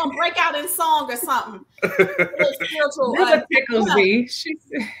she was gonna break out in song or something. Spiritual. Tickles me. She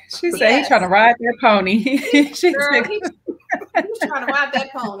said he's trying to ride that pony. Girl, he was trying to ride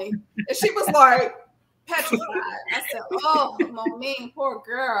that pony, and she was like petrified. I said, "Oh, Mumin, poor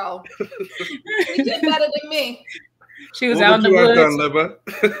girl. She did better than me." She was out in the woods. Done, Libba?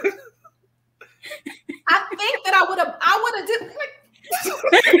 I think that I would have did.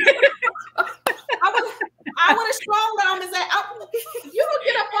 I would have strong armed and said, "You don't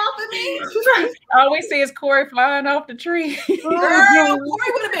get up off of me." All we see is Corey flying off the tree. Girl, Corey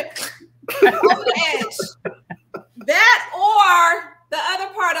would have been over the edge. That or the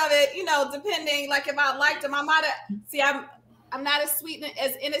other part of it, depending. Like if I liked him, I might have. See, I'm not as sweet and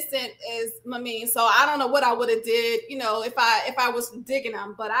as innocent as Mumin, so I don't know what I would have did. If I was digging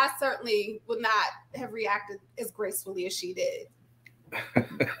him, but I certainly would not have reacted as gracefully as she did.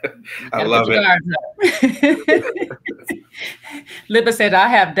 I love it. Libba said, I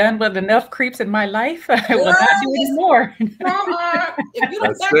have done with enough creeps in my life. I will not do any more. If you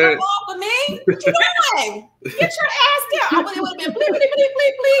don't back up off of me, what you doing? Get your ass down. It would have been bleep, bleep, bleep,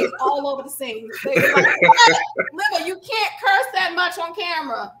 bleep, bleep, all over the scene. Like, Libba, you can't curse that much on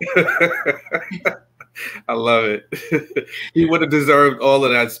camera. I love it. He would have deserved all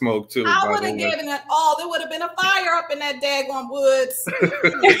of that smoke too. I would have given it all. There would have been a fire up in that daggone woods.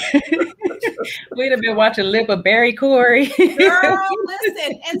 We'd have been watching Libba bury Corey. Girl,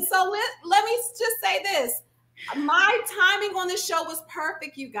 listen. And so let me just say this. My timing on this show was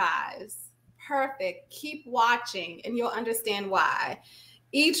perfect, you guys. Perfect. Keep watching and you'll understand why.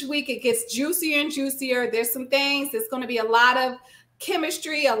 Each week it gets juicier and juicier. There's some things. There's going to be a lot of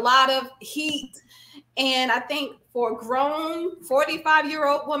chemistry, a lot of heat. And I think for a grown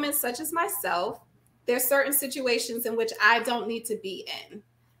 45-year-old woman such as myself, there's certain situations in which I don't need to be in.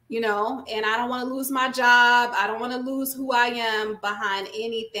 and I don't want to lose my job. I don't want to lose who I am behind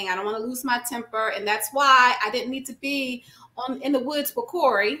anything. I don't want to lose my temper. And that's why I didn't need to be in the woods with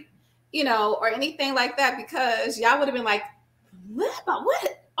Corey, or anything like that, because y'all would have been like, Libba,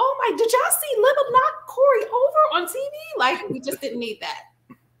 what? Oh my, did y'all see Libba knock Corey over on TV? Like, we just didn't need that.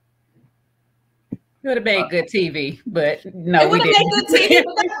 It would have made good TV, but no, we didn't. It would have made good TV,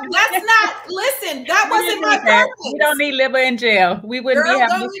 but that's not, listen, that wasn't my purpose. We don't need Libba in jail. We wouldn't be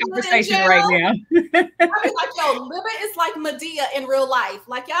having this conversation right now. I'd be like, yo, Libba is like Medea in real life.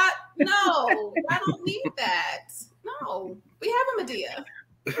 Like, y'all, no, I don't need that. No, we have a Medea.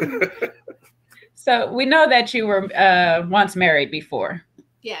 So we know that you were once married before.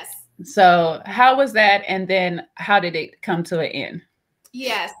 Yes. So how was that? And then how did it come to an end?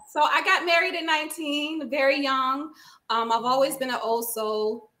 Yes. So I got married at 19, very young. I've always been an old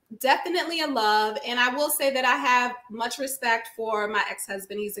soul, definitely in love. And I will say that I have much respect for my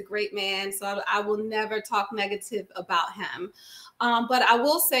ex-husband. He's a great man. So I will never talk negative about him. But I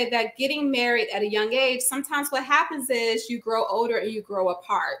will say that getting married at a young age, sometimes what happens is you grow older and you grow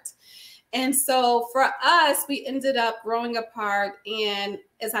apart. And so for us, we ended up growing apart. And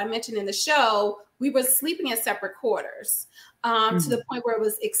as I mentioned in the show, we were sleeping in separate quarters. To the point where it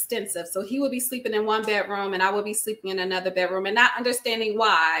was extensive. So he would be sleeping in one bedroom and I would be sleeping in another bedroom and not understanding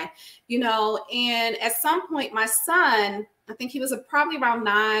why, and at some point my son, I think he was probably around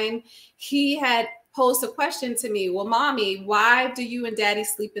 9, he had posed a question to me, well, mommy, why do you and daddy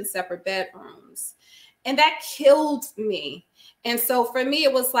sleep in separate bedrooms? And that killed me. And so for me,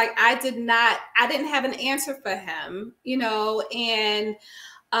 it was like, I didn't have an answer for him, and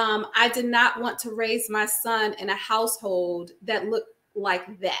I did not want to raise my son in a household that looked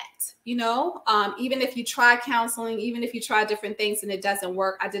like that, even if you try counseling, even if you try different things and it doesn't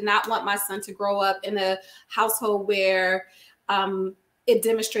work. I did not want my son to grow up in a household where it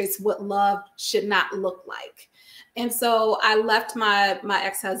demonstrates what love should not look like. And so I left my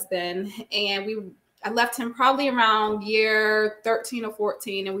ex-husband, and I left him probably around year 13 or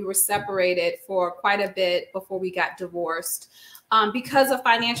 14, and we were separated for quite a bit before we got divorced. Because of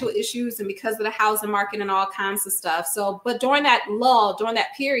financial issues and because of the housing market and all kinds of stuff. So, but during that lull, during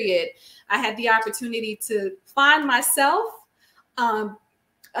that period, I had the opportunity to find myself,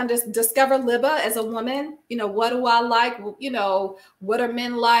 discover Libba as a woman. What do I like? What are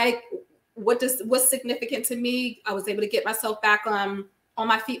men like? What's significant to me? I was able to get myself back on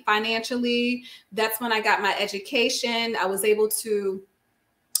my feet financially. That's when I got my education. I was able to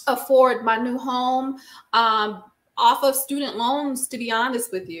afford my new home. Off of student loans, to be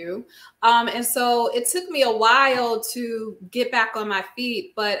honest with you. And so it took me a while to get back on my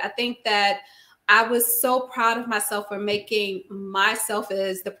feet, but I think that I was so proud of myself for making myself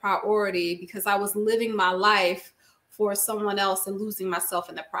as the priority, because I was living my life for someone else and losing myself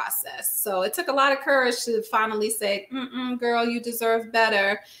in the process. So it took a lot of courage to finally say, girl, you deserve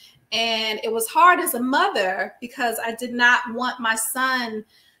better. And it was hard as a mother, because I did not want my son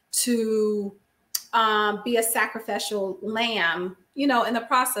to be a sacrificial lamb, in the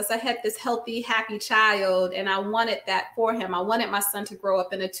process. I had this healthy, happy child, and I wanted that for him. I wanted my son to grow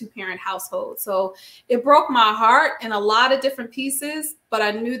up in a 2-parent household. So it broke my heart in a lot of different pieces, but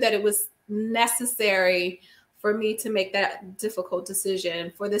I knew that it was necessary for me to make that difficult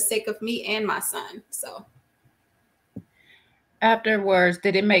decision for the sake of me and my son. So afterwards,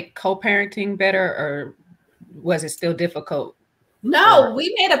 did it make co-parenting better, or was it still difficult? No,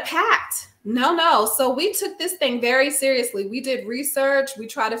 we made a pact. No. So we took this thing very seriously. We did research. We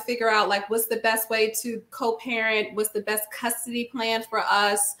tried to figure out what's the best way to co-parent, what's the best custody plan for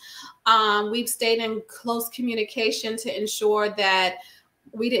us. We've stayed in close communication to ensure that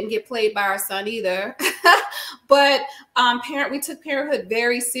we didn't get played by our son either. But we took parenthood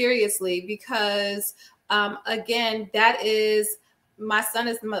very seriously, because again, my son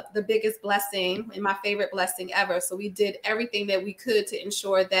is the biggest blessing and my favorite blessing ever. So we did everything that we could to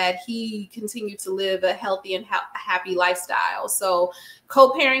ensure that he continued to live a healthy and happy lifestyle. So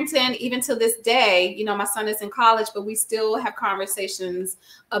co-parenting, even to this day, my son is in college, but we still have conversations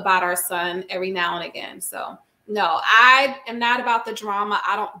about our son every now and again. So no, I am not about the drama.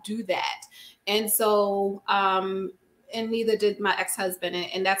 I don't do that. And so, and neither did my ex-husband.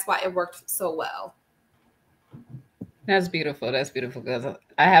 And that's why it worked so well. That's beautiful. That's beautiful, because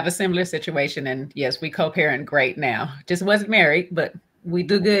I have a similar situation, and yes, we co-parent great now. Just wasn't married, but we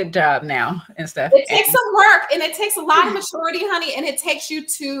do good job now and stuff. It takes some work, and it takes a lot of maturity, honey, and it takes you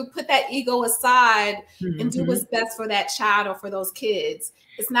to put that ego aside and do what's best for that child or for those kids.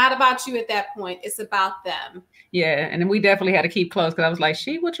 It's not about you at that point. It's about them. Yeah, and we definitely had to keep close, because I was like,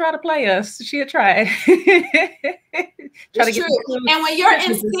 she will try to play us. She'll try. Try It's to get true. And when you're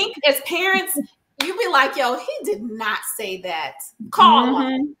in sync as parents, you be like, yo, he did not say that. Call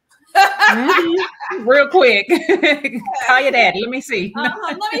him. Real quick. Call your daddy. Let me see.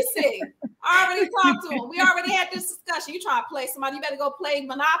 Let me see. I already talked to him. We already had this discussion. You trying to play somebody, you better go play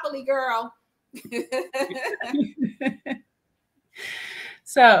Monopoly, girl.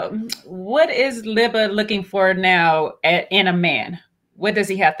 So, what is Libba looking for now in a man? What does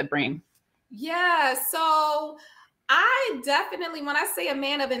he have to bring? Yeah, so I definitely, when I say a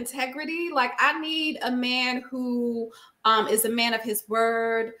man of integrity, like I need a man who is a man of his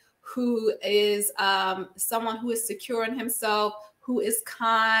word, who is someone who is secure in himself, who is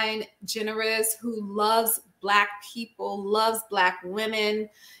kind, generous, who loves Black people, loves Black women,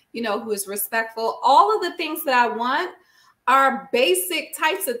 you know, who is respectful. All of the things that I want are basic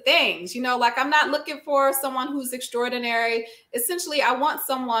types of things, you know, like I'm not looking for someone who's extraordinary. Essentially, I want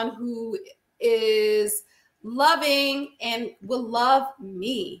someone who is loving and will love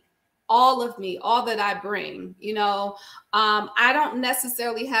me, all that I bring, you know. I don't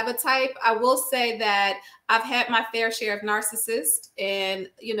necessarily have a type. I will say that I've had my fair share of narcissists and,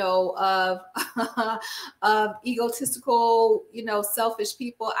 you know, of egotistical, you know, selfish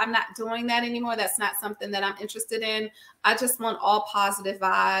people. I'm not doing that anymore. That's not something that I'm interested in. I just want all positive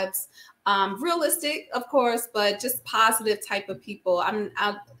vibes, realistic, of course, but just positive type of people.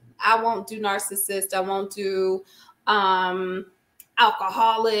 I won't do narcissists. I won't do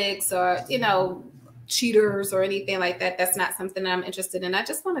alcoholics or, you know, cheaters or anything like that. That's not something that I'm interested in. I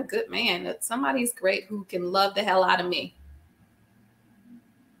just want a good man. Somebody's great who can love the hell out of me.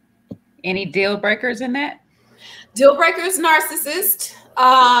 Any deal breakers in that? Deal breakers, narcissist.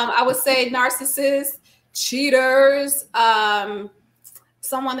 I would say narcissists, cheaters,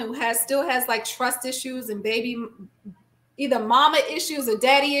 someone who still has like trust issues and either mama issues or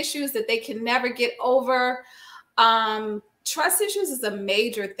daddy issues that they can never get over. Trust issues is a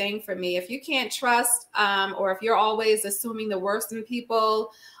major thing for me. If you can't trust, or if you're always assuming the worst in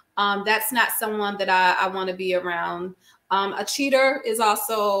people, that's not someone that I want to be around. A cheater is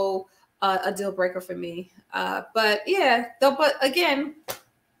also a deal breaker for me. But yeah, but again,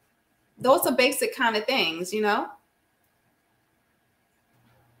 those are basic kind of things, you know?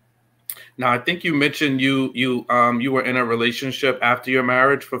 Now, I think you mentioned you were in a relationship after your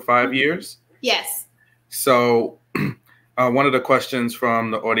marriage for 5 years. Yes. So one of the questions from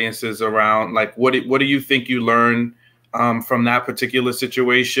the audience is around, like, what do you think you learned from that particular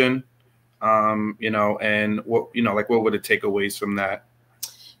situation? You know, and what, you know, like, what were the takeaways from that?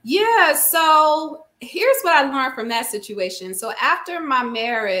 Yeah. So here's what I learned from that situation. So after my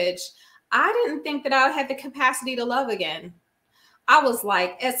marriage, I didn't think that I had the capacity to love again. I was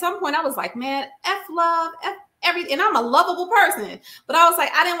like, at some point I was like, man, F love, F everything. And I'm a lovable person, but I was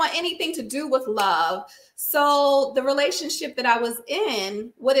like, I didn't want anything to do with love. So the relationship that I was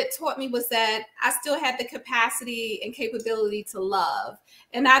in, what it taught me was that I still had the capacity and capability to love.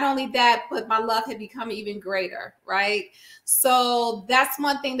 And not only that, but my love had become even greater, right? So that's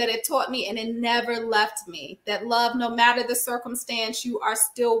one thing that it taught me, and it never left me. That love, no matter the circumstance, you are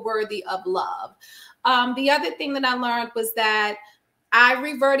still worthy of love. The other thing that I learned was that I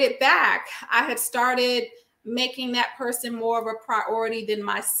reverted back. I had started making that person more of a priority than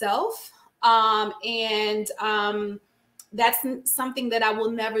myself. That's something that I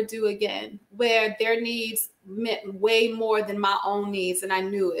will never do again, where their needs meant way more than my own needs. And I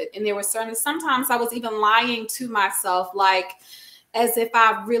knew it. And there were sometimes I was even lying to myself, like as if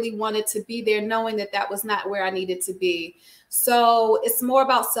I really wanted to be there, knowing that that was not where I needed to be. So it's more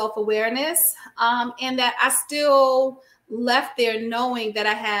about self-awareness, and that I still left there knowing that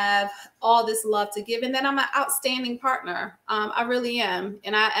I have all this love to give and that I'm an outstanding partner. I really am.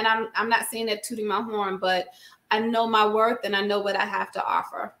 And I'm not saying that tooting my horn, but I know my worth and I know what I have to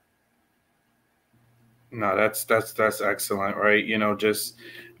offer. No, that's excellent, right? You know, just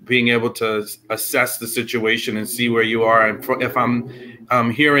being able to assess the situation and see where you are. And if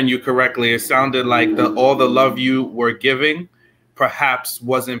I'm hearing you correctly, it sounded like all the love you were giving perhaps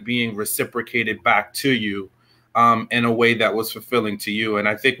wasn't being reciprocated back to you in a way that was fulfilling to you. And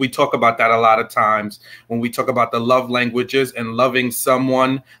I think we talk about that a lot of times when we talk about the love languages and loving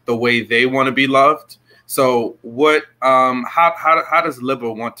someone the way they want to be loved. So how does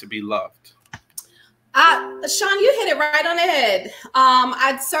Libba want to be loved? Sean, you hit it right on the head.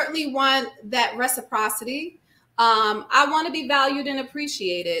 I certainly want that reciprocity. I want to be valued and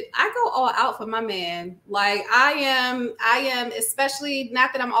appreciated. I go all out for my man. Like I am, especially,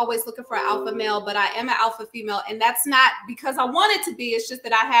 not that I'm always looking for an alpha male, but I am an alpha female. And that's not because I want it to be. It's just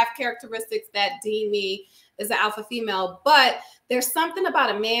that I have characteristics that deem me as an alpha female. But there's something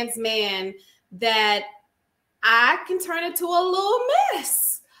about a man's man that I can turn into a little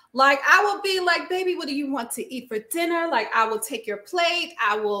mess. Like, I will be like, baby, what do you want to eat for dinner? Like, I will take your plate.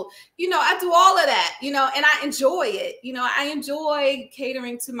 I will, I do all of that, and I enjoy it. I enjoy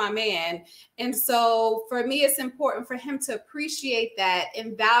catering to my man. And so for me, it's important for him to appreciate that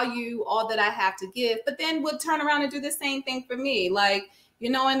and value all that I have to give, but then would turn around and do the same thing for me. Like,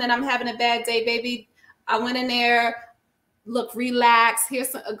 and then I'm having a bad day, baby. I went in there, look, relax.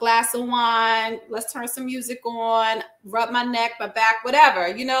 Here's a glass of wine. Let's turn some music on, rub my neck, my back, whatever.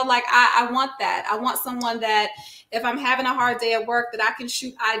 Like I want that. I want someone that if I'm having a hard day at work, that I can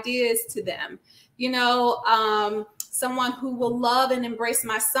shoot ideas to them. Someone who will love and embrace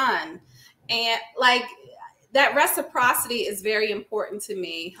my son. And like, that reciprocity is very important to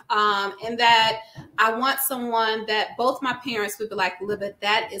me. And that I want someone that both my parents would be like, Libba,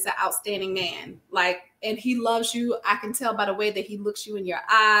 that is an outstanding man. Like, and he loves you. I can tell by the way that he looks you in your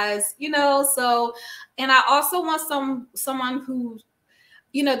eyes, so, and I also want someone who,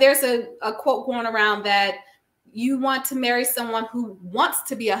 there's a quote going around that you want to marry someone who wants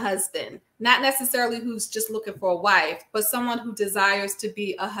to be a husband, not necessarily who's just looking for a wife, but someone who desires to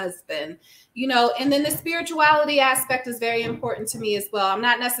be a husband, and then the spirituality aspect is very important to me as well. I'm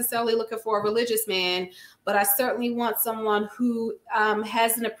not necessarily looking for a religious man, but I certainly want someone who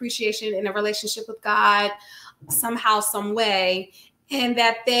has an appreciation in a relationship with God somehow, some way, and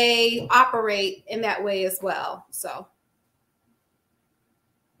that they operate in that way as well. So.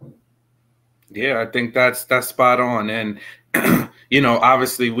 Yeah, I think that's spot on. And,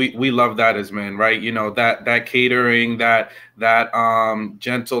 obviously we love that as men, right? That catering, that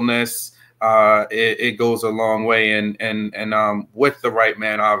gentleness, it goes a long way. And with the right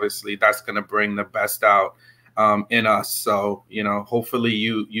man, obviously that's going to bring the best out in us. So, hopefully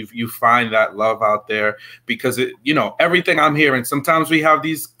you find that love out there, because everything I'm hearing, sometimes we have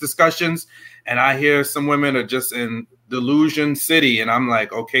these discussions and I hear some women are just in delusion city. And I'm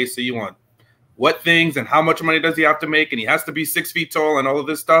like, okay, so you want what things and how much money does he have to make? And he has to be 6 feet tall and all of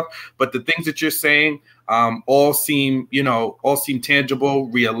this stuff. But the things that you're saying all seem tangible,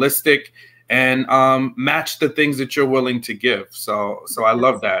 realistic, and match the things that you're willing to give. So I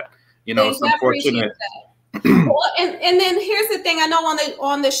love that. It's unfortunate. Well, and then here's the thing. I know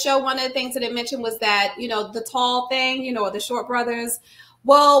on the show, one of the things that it mentioned was that, the tall thing, the short brothers.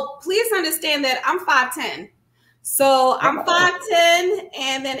 Well, please understand that I'm 5'10". So I'm 5'10",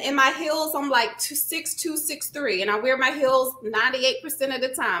 and then in my heels, I'm like 6'2", 6'3", and I wear my heels 98% of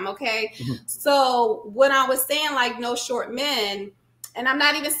the time. Okay. Mm-hmm. So when I was saying like no short men, and I'm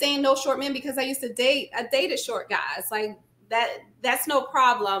not even saying no short men because I dated short guys, like that's no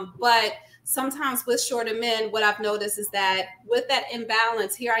problem. But sometimes with shorter men, what I've noticed is that with that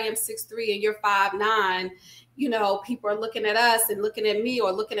imbalance, here I am 6'3" and you're 5'9", people are looking at us and looking at me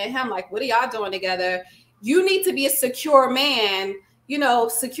or looking at him like, what are y'all doing together? You need to be a secure man,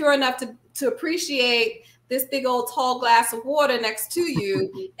 secure enough to appreciate this big old tall glass of water next to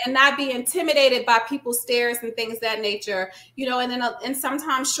you and not be intimidated by people's stares and things of that nature, and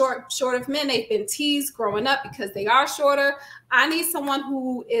sometimes short of men, they've been teased growing up because they are shorter. I need someone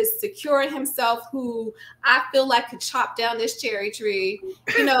who is secure in himself, who I feel like could chop down this cherry tree,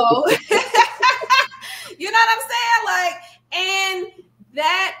 You know what I'm saying? Like, and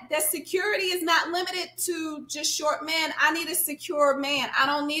that security is not limited to just short men. I need a secure man. I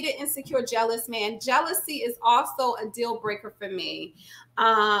don't need an insecure, jealous man. Jealousy is also a deal breaker for me.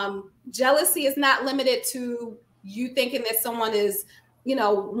 Jealousy is not limited to you thinking that someone is,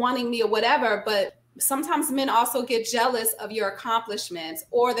 wanting me or whatever, but sometimes men also get jealous of your accomplishments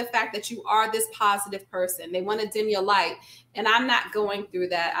or the fact that you are this positive person. They want to dim your light. And I'm not going through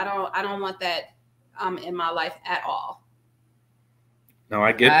that. I don't want that in my life at all. No,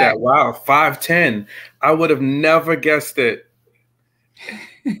 I get that. Wow, 5'10". I would have never guessed it.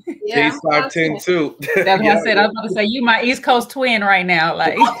 Yeah, Jay's 5'10" too. That's what I said. I was about to say, you my East Coast twin right now.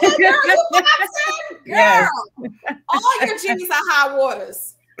 Like, okay, girl, you 5'10", girl. Yes. All your jeans are high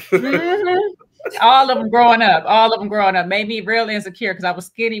waters. Mm-hmm. All of them growing up made me real insecure because I was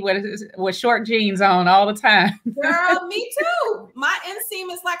skinny with short jeans on all the time. Girl, me too. My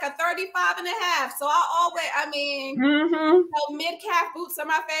inseam is like a 35 and a half. So mid-calf boots are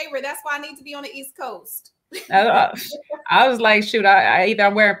my favorite. That's why I need to be on the East Coast. I was like, shoot,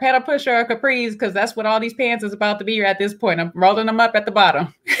 I'm wearing pedal pusher or capris because that's what all these pants is about to be at this point. I'm rolling them up at the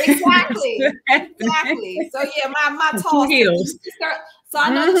bottom. Exactly. So yeah, my tall heels. So I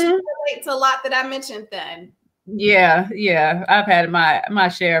know that you relate to a lot that I mentioned then. Yeah. I've had my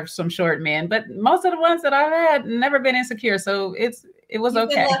share of some short men, but most of the ones that I've had never been insecure. So it was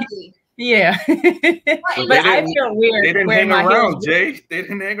okay. Yeah. But I feel weird. They didn't hang around, Jay. They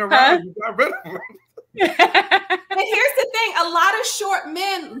didn't hang around. You got rid of them. And here's the thing, a lot of short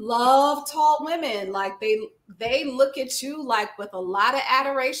men love tall women. Like they look at you like with a lot of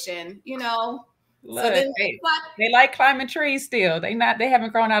adoration, you know. Look, so then they like climbing trees still. They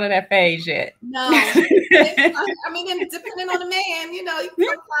haven't grown out of that phase yet. No. I mean, depending on the man, you know, you can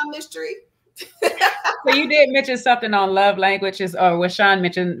come climb this tree. So you did mention something on love languages, or what Sean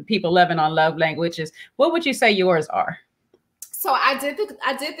mentioned, people loving on love languages. What would you say yours are? So I did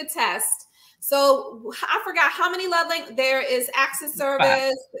the test. So I forgot how many love languages. There is acts of service.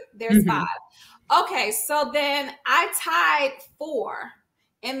 5. There's 5. Okay, so then I tied 4.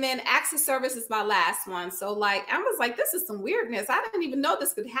 And then acts of service is my last one. So like, I was like, this is some weirdness. I didn't even know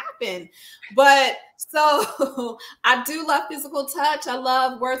this could happen. But so I do love physical touch. I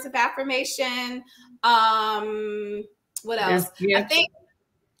love words of affirmation. What else? I think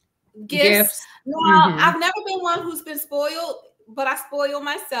gifts. No, I've never been one who's been spoiled, but I spoil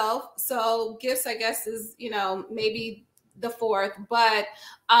myself. So gifts, I guess, is, you know, maybe the 4th. But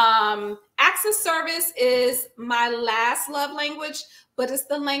acts of service is my last love language, but it's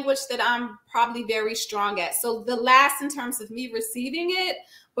the language that I'm probably very strong at. So the last in terms of me receiving it,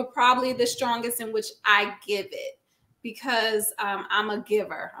 but probably the strongest in which I give it, because I'm a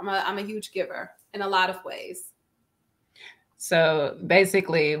giver. I'm a huge giver in a lot of ways. So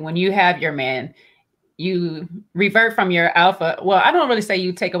basically, when you have your man, you revert from your alpha. Well, I don't really say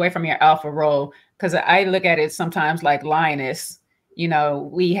you take away from your alpha role, because I look at it sometimes like lioness. You know,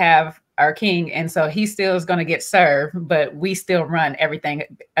 we have our king, and so he still is going to get served, but we still run everything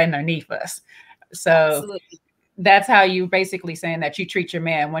underneath us. So absolutely. That's how you basically saying that you treat your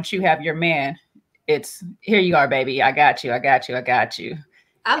man. Once you have your man, it's here you are, baby. I got you. I got you. I got you.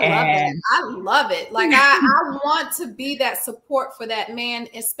 I love it. I love it. Like I want to be that support for that man,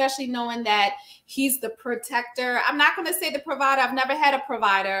 especially knowing that he's the protector. I'm not going to say the provider. I've never had a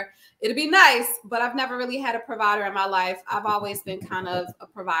provider. It'd be nice, but I've never really had a provider in my life. I've always been kind of a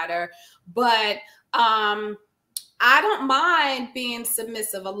provider, but I don't mind being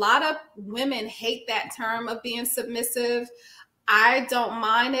submissive. A lot of women hate that term of being submissive. I don't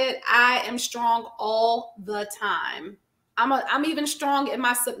mind it. I am strong all the time. I'm even strong in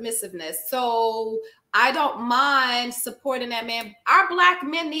my submissiveness. So I don't mind supporting that man. Our Black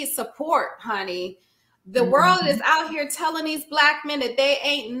men need support, honey. The world is out here telling these Black men that they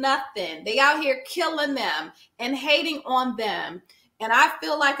ain't nothing. They out here killing them and hating on them. And I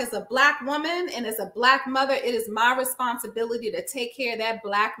feel like as a Black woman and as a Black mother, it is my responsibility to take care of that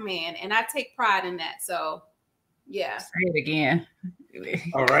Black man. And I take pride in that. So, yeah. Say it again.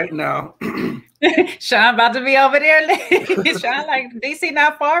 All right, now. Sean about to be over there. Sean like, DC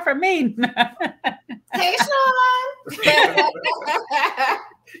not far from me. Hey, Sean.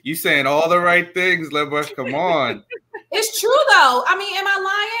 You saying all the right things, Libba. Come on. It's true, though. I mean, am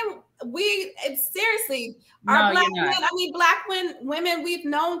I lying? Seriously, our Black men, I mean, Black women, we've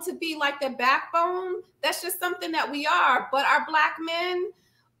known to be like the backbone. That's just something that we are. But our Black men,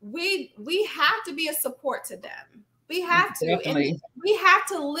 we have to be a support to them. We have to. Definitely. And we have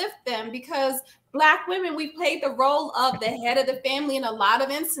to lift them, because Black women, we played the role of the head of the family in a lot of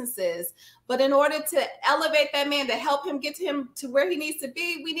instances. But in order to elevate that man, to help him get him to where he needs to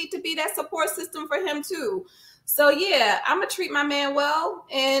be, we need to be that support system for him too. So yeah, I'm gonna treat my man well.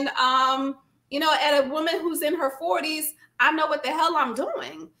 And you know, at a woman who's in her 40s, I know what the hell I'm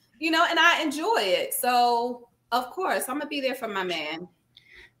doing, you know, and I enjoy it. So of course, I'm gonna be there for my man.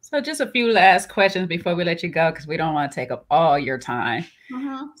 So just a few last questions before we let you go, because we don't want to take up all your time.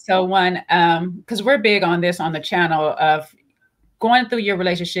 So one, because we're big on this on the channel of going through your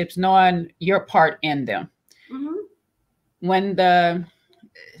relationships, knowing your part in them. When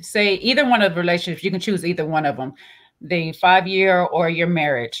say either one of the relationships, you can choose either one of them, the 5-year or your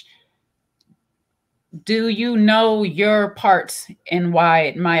marriage. Do you know your parts and why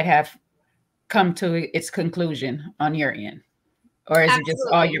it might have come to its conclusion on your end? Or is Absolutely. It just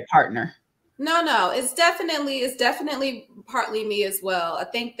all your partner? No, it's definitely partly me as well. I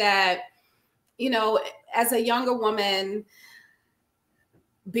think that, you know, as a younger woman,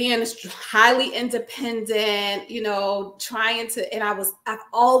 being highly independent, you know, trying to, and I've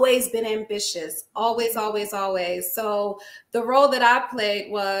always been ambitious, always. So the role that I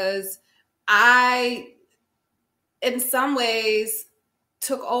played was in some ways,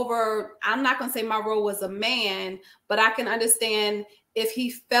 took over. I'm not going to say my role was a man, but I can understand if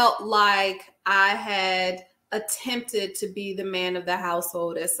he felt like I had attempted to be the man of the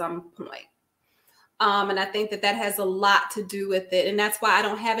household at some point. And I think that has a lot to do with it. And that's why I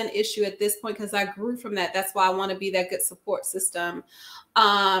don't have an issue at this point, because I grew from that. That's why I want to be that good support system.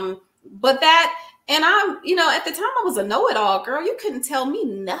 but that, and I'm, you know, at the time I was a know-it-all, girl. You couldn't tell me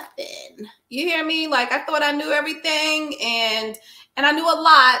nothing. You hear me? Like, I thought I knew everything, and I knew a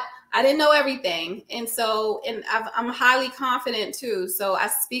lot. I didn't know everything. And so, and I'm highly confident too. So I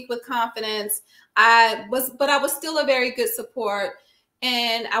speak with confidence. But I was still a very good support.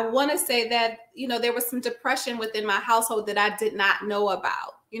 And I want to say that, you know, there was some depression within my household that I did not know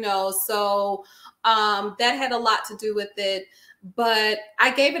about, you know, so that had a lot to do with it. But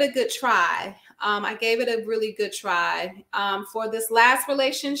I gave it a good try. I gave it a really good try. For this last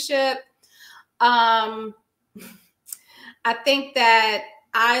relationship, I think that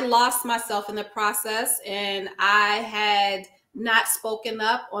I lost myself in the process, and I had not spoken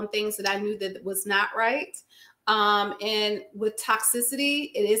up on things that I knew that was not right. And with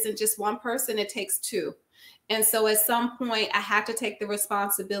toxicity, it isn't just one person, it takes two. And so at some point I had to take the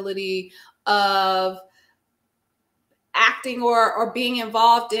responsibility of acting or being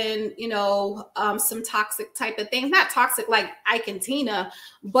involved in, you know, some toxic type of things, not toxic like Ike and Tina,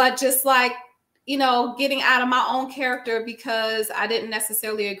 but just like, you know, getting out of my own character because I didn't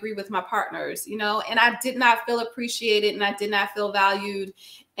necessarily agree with my partners, you know, and I did not feel appreciated and I did not feel valued.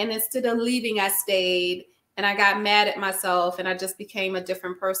 And instead of leaving, I stayed, and I got mad at myself, and I just became a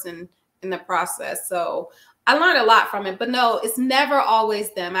different person in the process. So I learned a lot from it, but no, it's never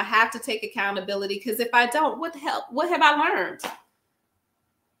always them. I have to take accountability, because if I don't, what the hell, what have I learned?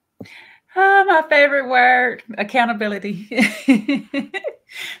 My favorite word, accountability.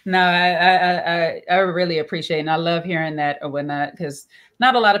 No, I really appreciate it. And I love hearing that or whatnot, because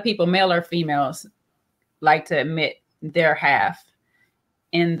not a lot of people, male or females, like to admit their half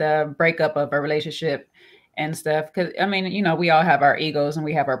in the breakup of a relationship and stuff. Because I mean, you know, we all have our egos and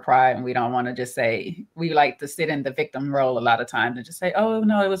we have our pride, and we don't want to just say, we like to sit in the victim role a lot of times and just say, oh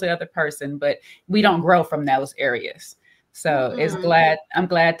no, it was the other person, but we don't grow from those areas. So I'm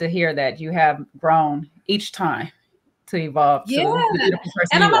glad to hear that you have grown each time to evolve to the beautiful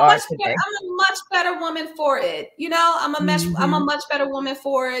person And you are today. I'm a much better woman for it. You know, I'm a much better woman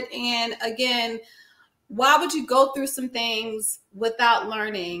for it. And again, why would you go through some things without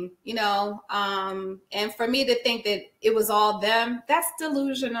learning, you know? And for me to think that it was all them, that's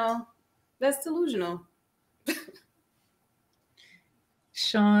delusional. That's delusional.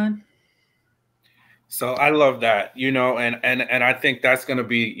 Sean. So I love that, you know, and I think that's going to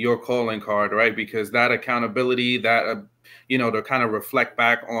be your calling card, right? Because that accountability, that, you know, to kind of reflect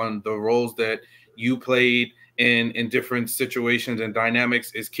back on the roles that you played in different situations and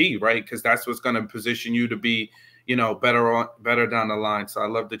dynamics is key, right? Because that's what's going to position you to be, you know, better down the line. So I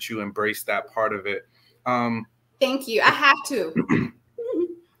love that you embrace that part of it. Thank you. I have to.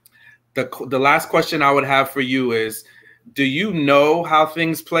 The last question I would have for you is, do you know how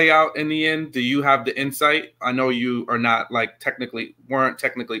things play out in the end? Do you have the insight? I know you are not weren't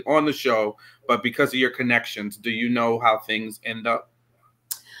technically on the show, but because of your connections, do you know how things end up?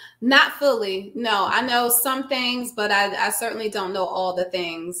 Not fully. No, I know some things, but I certainly don't know all the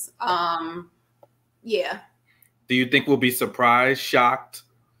things. Yeah. Do you think we'll be surprised, shocked?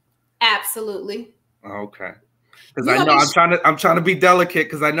 Absolutely. Okay. Because I know I'm trying to be delicate,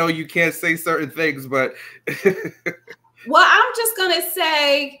 because I know you can't say certain things, but well, I'm just gonna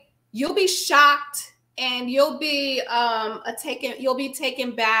say you'll be shocked, and you'll be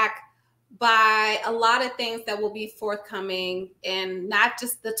taken back by a lot of things that will be forthcoming, and not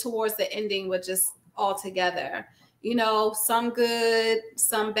just towards the ending, but just all together. You know, some good,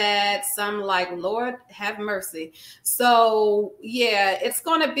 some bad, some like, Lord have mercy. So yeah, it's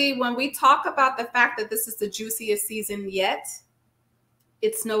going to be, when we talk about the fact that this is the juiciest season yet,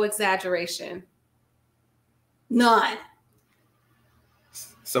 it's no exaggeration. None.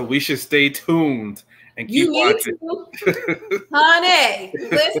 So we should stay tuned and keep watching. Honey,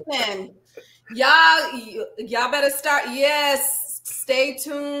 listen, y'all better start. Yes, stay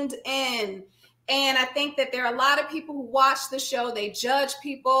tuned in. And I think that there are a lot of people who watch the show, they judge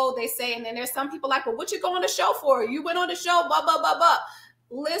people, they say, and then there's some people like, well, what you go on the show for? You went on the show, blah, blah, blah, blah.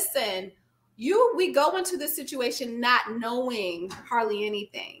 Listen, we go into this situation not knowing hardly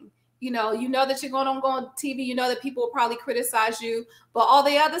anything. You know that you're going to go on TV, you know that people will probably criticize you, but all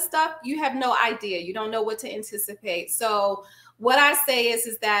the other stuff, you have no idea. You don't know what to anticipate. So what I say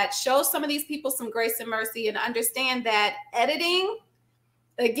is that show some of these people some grace and mercy, and understand that editing,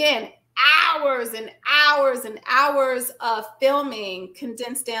 again, hours and hours and hours of filming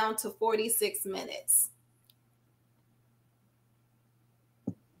condensed down to 46 minutes.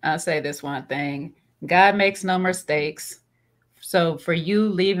 I'll say this one thing. God makes no mistakes. So for you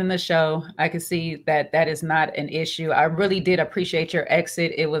leaving the show, I can see that that is not an issue. I really did appreciate your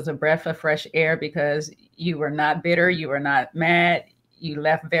exit. It was a breath of fresh air, because you were not bitter. You were not mad. You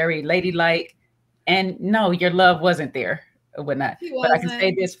left very ladylike, and no, your love wasn't there. Would not. He But I can say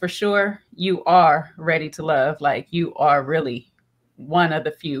wasn't. this for sure: you are ready to love. Like you are really one of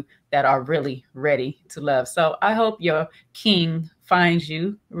the few that are really ready to love. So I hope your king finds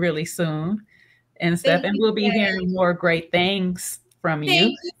you really soon and stuff, Thank and you, we'll be Jay. hearing more great things from you.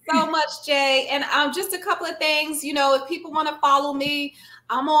 Thank you so much, Jay. And just a couple of things, you know, if people want to follow me,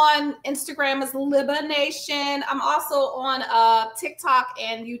 I'm on Instagram as Libba Nation. I'm also on TikTok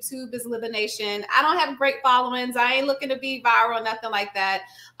and YouTube as Libba Nation. I don't have great followings. I ain't looking to be viral, nothing like that.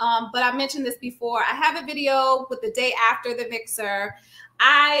 But I mentioned this before. I have a video with the day after the mixer.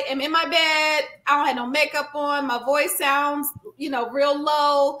 I am in my bed. I don't have no makeup on. My voice sounds, you know, real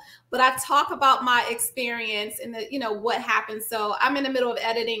low, but I talk about my experience and the, you know, what happened. So I'm in the middle of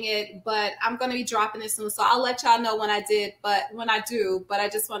editing it, but I'm going to be dropping it soon. So I'll let y'all know when I do, but I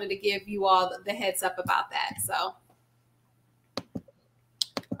just wanted to give you all the heads up about that. So.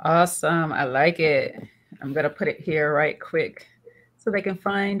 Awesome. I like it. I'm going to put it here right quick so they can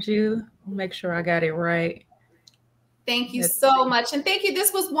find you. Make sure I got it right. Thank you so much. And thank you.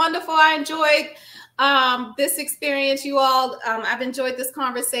 This was wonderful. I enjoyed this experience, you all. I've enjoyed this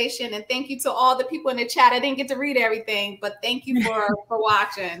conversation. And thank you to all the people in the chat. I didn't get to read everything, but thank you for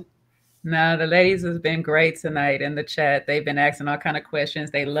watching. No, the ladies has been great tonight in the chat. They've been asking all kind of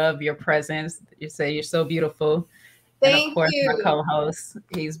questions. They love your presence. You say you're so beautiful. And of course, my co-host,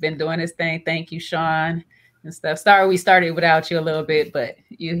 he's been doing his thing. Thank you, Sean, and stuff. Sorry we started without you a little bit, but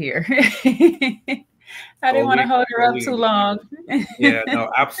you here. I didn't want to hold her up too long. Yeah, no,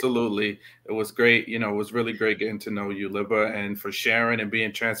 absolutely. It was great. You know, it was really great getting to know you, Libba, and for sharing and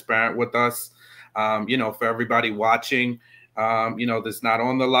being transparent with us. You know, for everybody watching, you know, that's not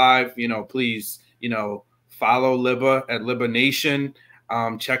on the live, you know, please, you know, follow Libba at Libba Nation.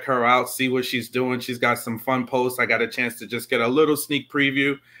 Check her out, see what she's doing. She's got some fun posts. I got a chance to just get a little sneak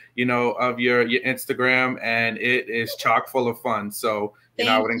preview, you know, of your Instagram, and it is chock full of fun. So, you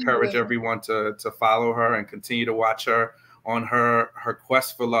know, I would encourage everyone to follow her and continue to watch her on her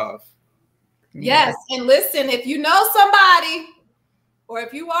quest for love. Yes. And listen, if you know somebody, or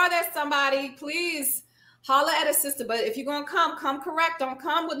if you are that somebody, please holler at a sister. But if you're going to come correct. Don't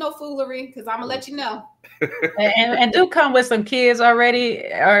come with no foolery, because I'm going to let you know. and do come with some kids already,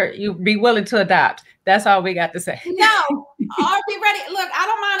 or you be willing to adopt. That's all we got to say. No, or be ready. Look, I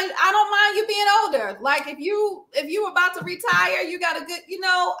don't mind you being older. Like if you about to retire, you got a good, you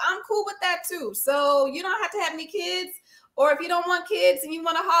know, I'm cool with that too. So you don't have to have any kids, or if you don't want kids and you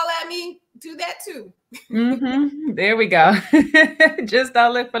want to holler at me, do that too. Mm-hmm. There we go. Just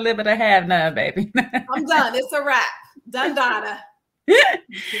don't look for Libba to have none, baby. I'm done. It's a wrap. Done, Donna.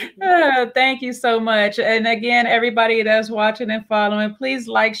 Thank you so much. And again, everybody that's watching and following, please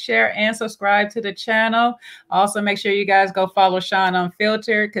like, share, and subscribe to the channel. Also, make sure you guys go follow Sean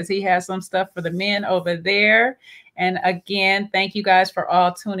Unfiltered, because he has some stuff for the men over there. And again, thank you guys for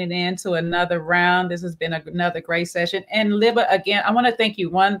all tuning in to another round. This has been another great session. And Libba, again, I want to thank you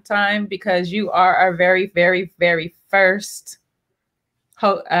one time, because you are our very, very, very first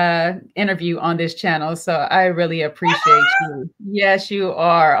interview on this channel. So I really appreciate you. Yes, you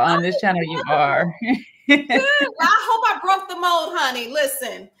are on this channel. You are. Well, I hope I broke the mold, honey.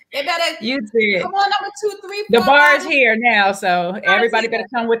 Listen, they better. You did. Come on, number 2, 3, 4. The bar is here now, so everybody better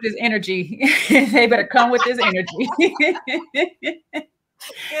come with this energy. They better come with this energy.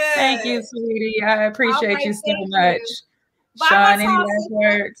 Thank you, sweetie. I appreciate you so much. Bye, Sean, any last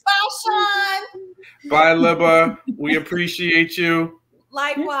words? Bye, Sean. Bye, Libba. We appreciate you.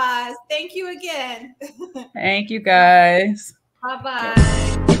 Likewise. Thank you again. Thank you, guys.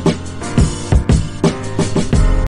 Bye-bye.